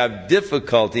Testament, we have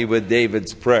difficulty with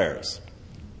David's prayers.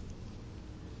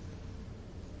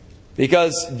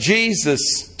 Because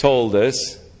Jesus told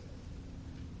us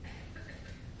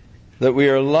that we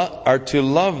are to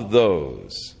love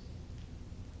those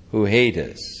who hate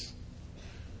us.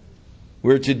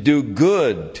 We're to do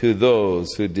good to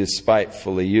those who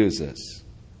despitefully use us.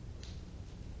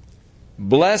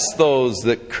 Bless those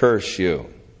that curse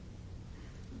you.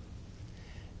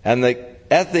 And the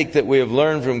ethic that we have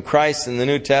learned from Christ in the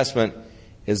New Testament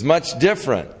is much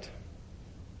different.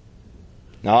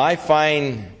 Now, I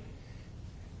find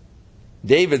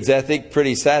David's ethic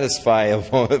pretty satisfying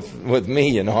with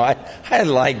me, I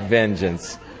like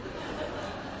vengeance.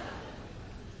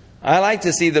 I like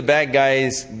to see the bad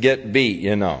guys get beat,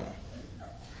 and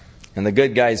the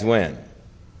good guys win.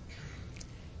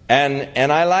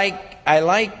 And I like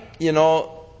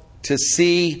to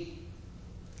see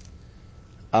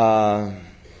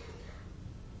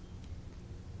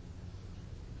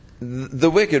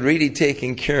the wicked really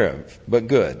taken care of, but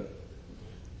good.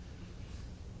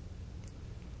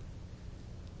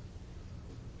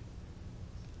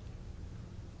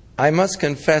 I must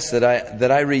confess that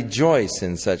I rejoice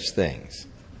in such things.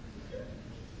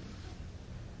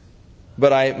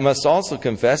 But I must also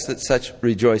confess that such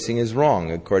rejoicing is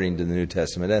wrong according to the New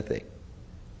Testament ethic,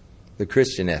 the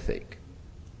Christian ethic.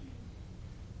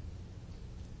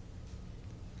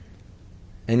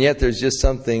 And yet there's just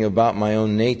something about my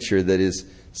own nature that is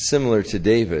similar to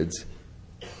David's,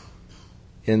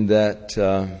 in that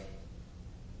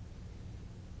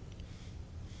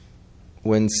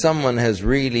when someone has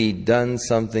really done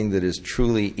something that is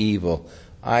truly evil,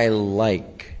 I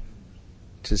like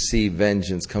to see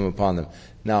vengeance come upon them.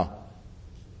 Now,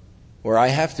 where I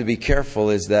have to be careful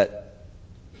is that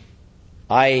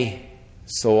I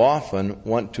so often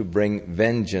want to bring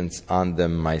vengeance on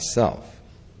them myself.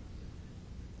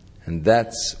 And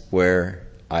that's where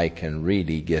I can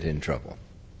really get in trouble.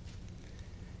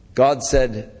 God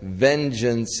said,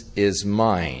 "Vengeance is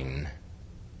mine.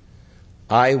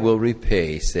 I will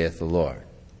repay, saith the Lord."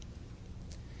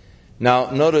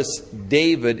 Now, notice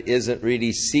David isn't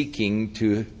really seeking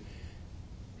to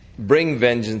bring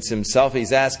vengeance himself.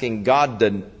 He's asking God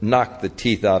to knock the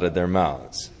teeth out of their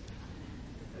mouths.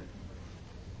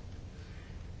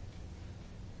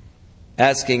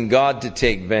 Asking God to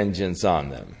take vengeance on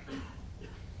them.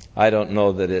 I don't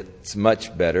know that it's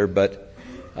much better, but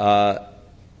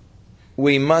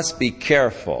we must be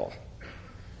careful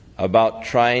about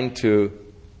trying to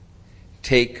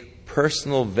take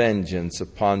personal vengeance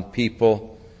upon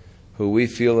people who we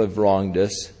feel have wronged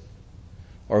us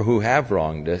or who have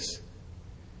wronged us.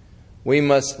 We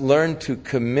must learn to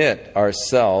commit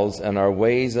ourselves and our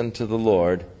ways unto the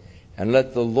Lord and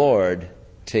let the Lord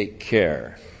take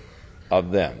care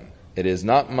of them. It is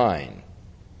not mine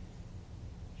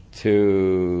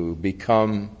to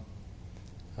become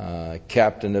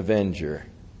Captain Avenger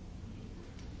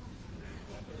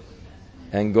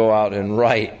and go out and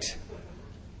right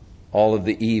all of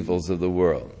the evils of the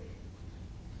world.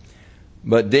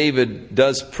 But David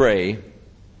does pray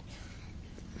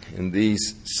in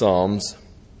these Psalms.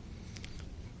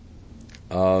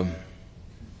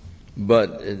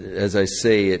 But as I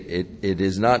say, it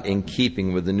is not in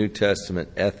keeping with the New Testament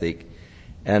ethic.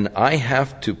 And I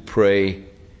have to pray,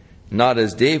 not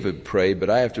as David prayed, but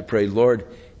I have to pray, Lord,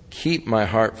 keep my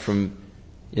heart from,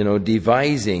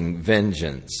 devising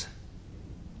vengeance.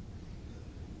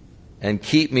 And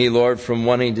keep me, Lord, from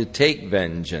wanting to take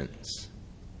vengeance.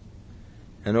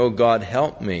 And, oh God,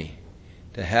 help me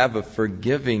to have a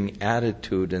forgiving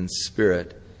attitude and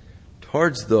spirit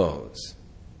towards those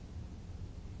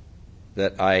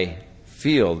that I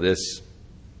feel this,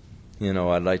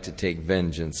 I'd like to take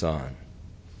vengeance on.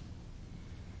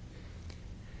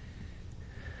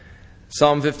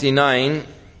 Psalm 59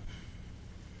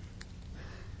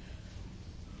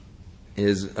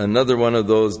 is another one of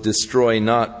those destroy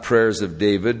not prayers of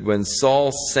David. When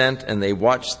Saul sent and they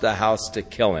watched the house to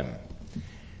kill him,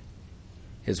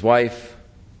 his wife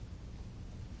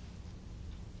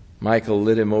Michal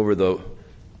lit him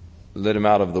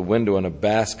out of the window in a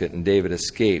basket, and David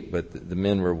escaped, but the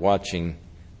men were watching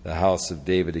the house of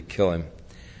David to kill him.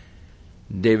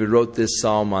 David wrote this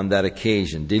psalm on that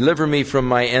occasion. Deliver me from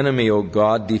my enemy, O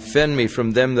God. Defend me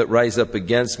from them that rise up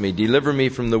against me. Deliver me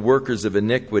from the workers of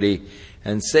iniquity,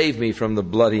 and save me from the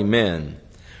bloody men.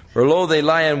 For lo, they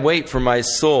lie in wait for my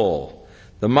soul.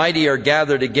 The mighty are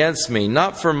gathered against me,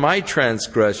 not for my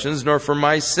transgressions, nor for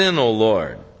my sin, O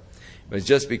Lord. It was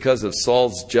just because of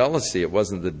Saul's jealousy. It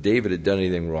wasn't that David had done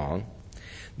anything wrong.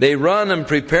 They run and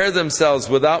prepare themselves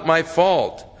without my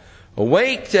fault.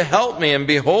 Awake to help me, and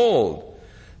behold,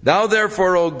 thou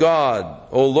therefore, O God,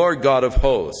 O Lord God of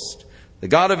hosts, the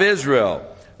God of Israel,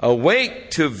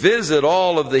 awake to visit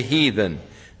all of the heathen,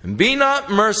 and be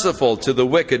not merciful to the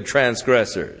wicked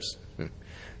transgressors.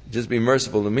 Just be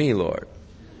merciful to me, Lord,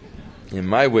 in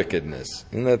my wickedness.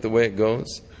 Isn't that the way it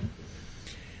goes?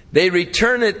 They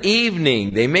return at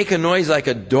evening. They make a noise like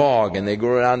a dog, and they go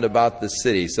around about the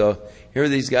city. So here are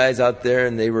these guys out there,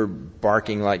 and they were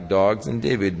barking like dogs, and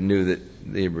David knew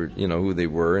that they were, who they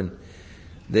were, and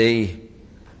they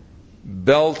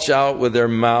belch out with their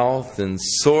mouth, and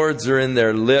swords are in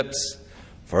their lips.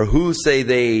 For who, say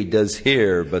they, does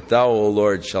hear? But thou, O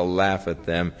Lord, shalt laugh at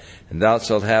them, and thou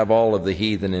shalt have all of the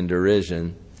heathen in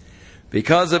derision.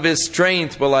 Because of his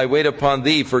strength will I wait upon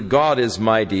thee, for God is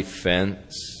my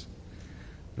defense.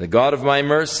 The God of my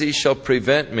mercy shall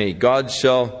prevent me. God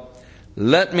shall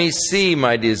let me see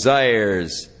my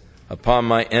desires upon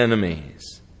my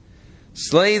enemies.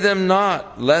 Slay them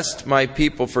not, lest my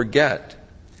people forget.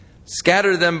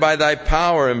 Scatter them by thy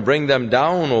power, and bring them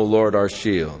down, O Lord, our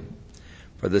shield.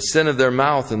 For the sin of their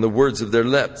mouth and the words of their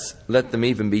lips, let them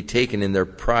even be taken in their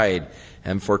pride,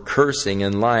 and for cursing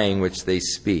and lying which they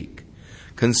speak.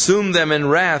 Consume them in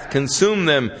wrath, consume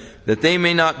them, that they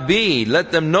may not be.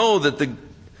 Let them know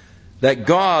that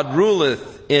God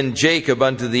ruleth in Jacob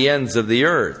unto the ends of the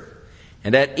earth.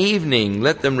 And at evening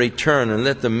let them return, and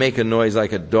let them make a noise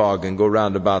like a dog, and go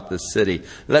round about the city.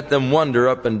 Let them wander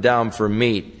up and down for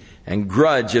meat, and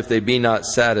grudge if they be not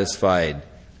satisfied.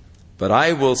 But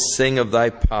I will sing of thy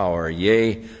power,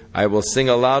 yea, I will sing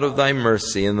aloud of thy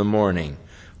mercy in the morning.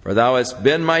 For thou hast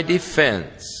been my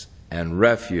defense and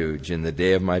refuge in the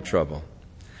day of my trouble.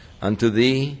 Unto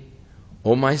thee,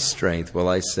 O my strength, will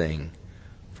I sing.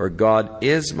 For God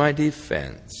is my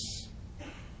defense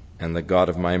and the God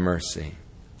of my mercy.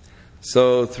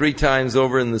 So 3 times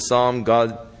over in the psalm,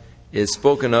 God is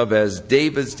spoken of as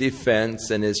David's defense,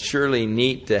 and it's surely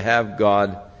neat to have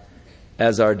God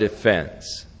as our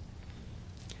defense.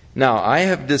 Now, I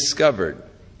have discovered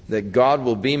that God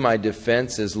will be my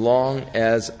defense as long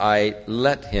as I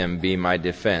let Him be my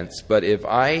defense. But if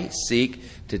I seek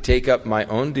to take up my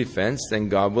own defense, then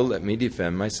God will let me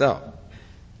defend myself.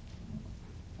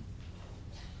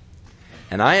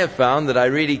 And I have found that I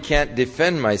really can't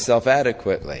defend myself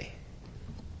adequately.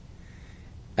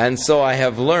 And so I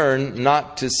have learned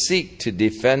not to seek to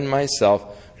defend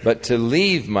myself, but to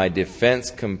leave my defense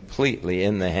completely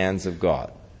in the hands of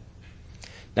God.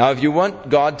 Now, if you want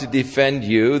God to defend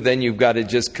you, then you've got to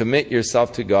just commit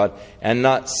yourself to God and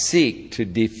not seek to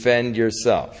defend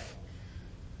yourself.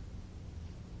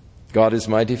 God is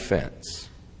my defense.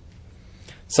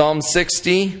 Psalm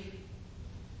 60.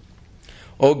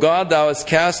 O God, Thou hast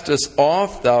cast us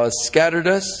off, Thou hast scattered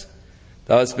us,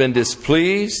 Thou hast been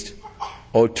displeased.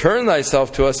 O turn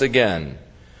Thyself to us again.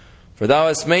 For Thou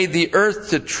hast made the earth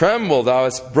to tremble, Thou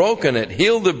hast broken it,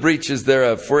 healed the breaches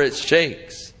thereof, for it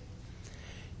shakes.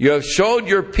 You have showed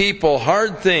your people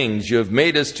hard things, you have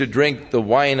made us to drink the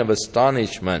wine of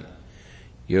astonishment.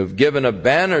 You have given a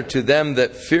banner to them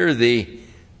that fear Thee,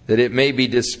 that it may be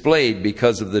displayed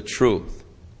because of the truth.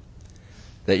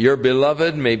 That your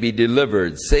beloved may be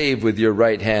delivered, save with your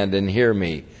right hand and hear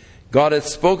me. God hath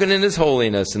spoken in His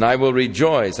holiness, and I will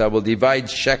rejoice. I will divide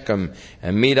Shechem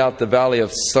and mete out the valley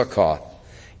of Succoth.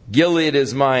 Gilead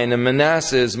is mine, and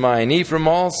Manasseh is mine. Ephraim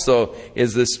also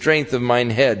is the strength of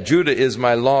mine head. Judah is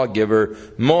my lawgiver.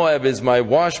 Moab is my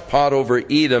washpot. Over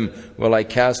Edom will I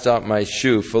cast out my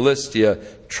shoe. Philistia,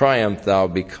 triumph thou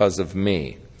because of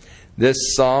me.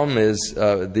 This psalm is,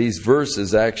 these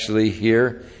verses actually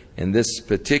here in this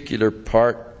particular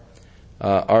part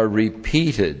are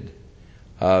repeated.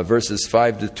 Verses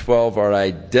 5 to 12 are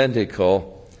identical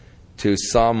to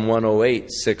Psalm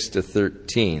 108, 6 to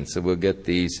 13. So we'll get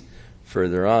these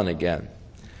further on again.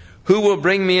 Who will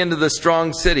bring me into the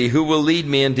strong city? Who will lead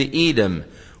me into Edom?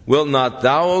 Will not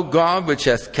Thou, O God, which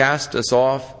hast cast us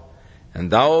off, and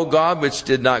Thou, O God, which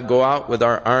did not go out with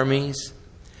our armies,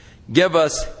 give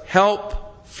us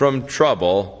help from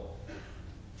trouble,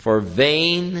 for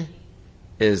vain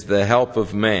is the help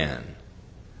of man.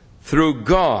 Through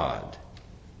God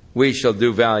we shall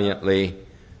do valiantly,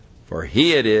 for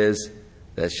He it is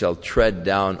that shall tread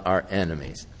down our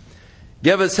enemies.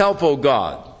 Give us help, O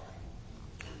God.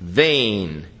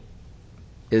 Vain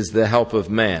is the help of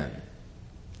man.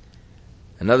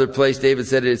 Another place David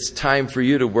said, it's time for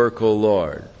you to work, O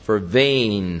Lord, for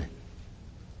vain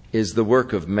is the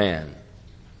work of man.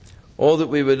 Oh, that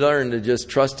we would learn to just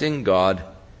trust in God,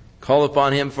 call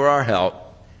upon Him for our help,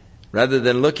 rather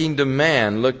than looking to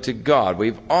man, look to God.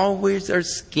 We've always are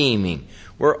scheming.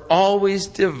 We're always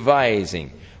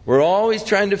devising. We're always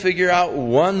trying to figure out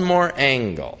one more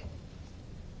angle.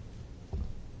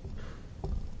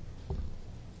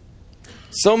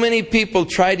 So many people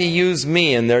try to use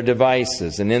me in their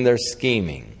devices and in their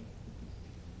scheming.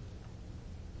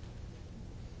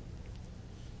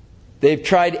 They've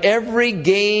tried every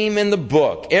game in the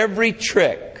book, every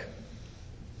trick.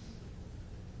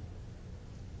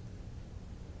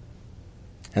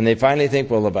 And they finally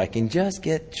think, well, if I can just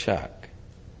get Chuck,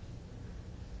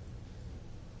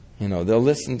 they'll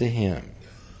listen to him.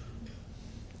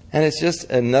 And it's just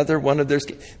another one of their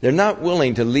schemes. They're not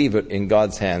willing to leave it in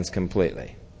God's hands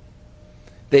completely.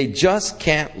 They just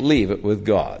can't leave it with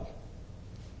God.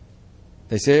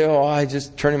 They say, I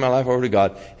just turning my life over to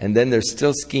God. And then they're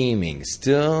still scheming,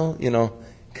 still,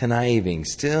 conniving,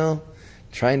 still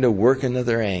trying to work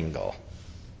another angle.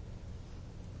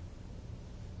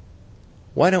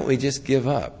 Why don't we just give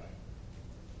up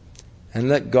and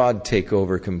let God take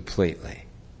over completely?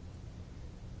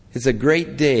 It's a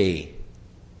great day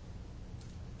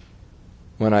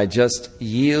when I just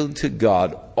yield to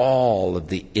God all of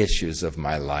the issues of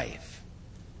my life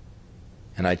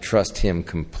and I trust Him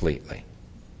completely.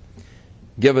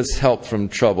 Give us help from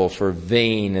trouble, for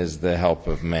vain is the help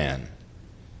of man.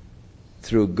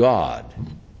 Through God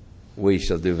we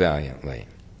shall do valiantly.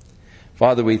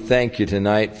 Father, we thank You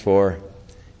tonight for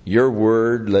Your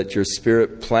word. Let Your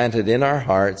Spirit plant it in our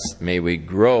hearts. May we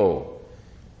grow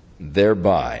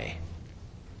thereby.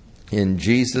 In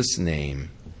Jesus'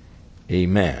 name,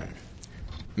 amen.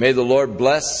 May the Lord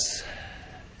bless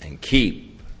and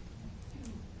keep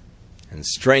and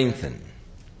strengthen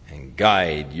and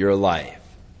guide your life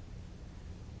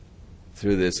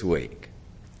through this week.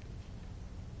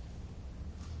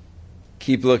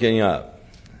 Keep looking up.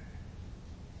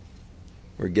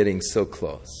 We're getting so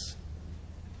close.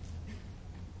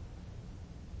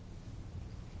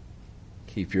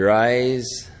 Keep your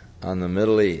eyes on the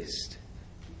Middle East.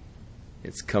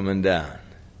 It's coming down.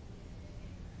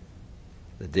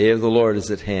 The day of the Lord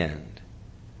is at hand.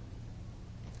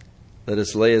 Let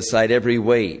us lay aside every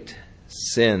weight,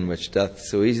 sin which doth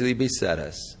so easily beset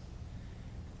us,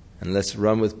 and let's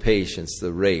run with patience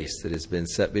the race that has been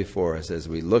set before us as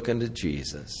we look unto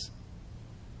Jesus,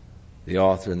 the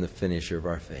author and the finisher of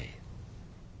our faith.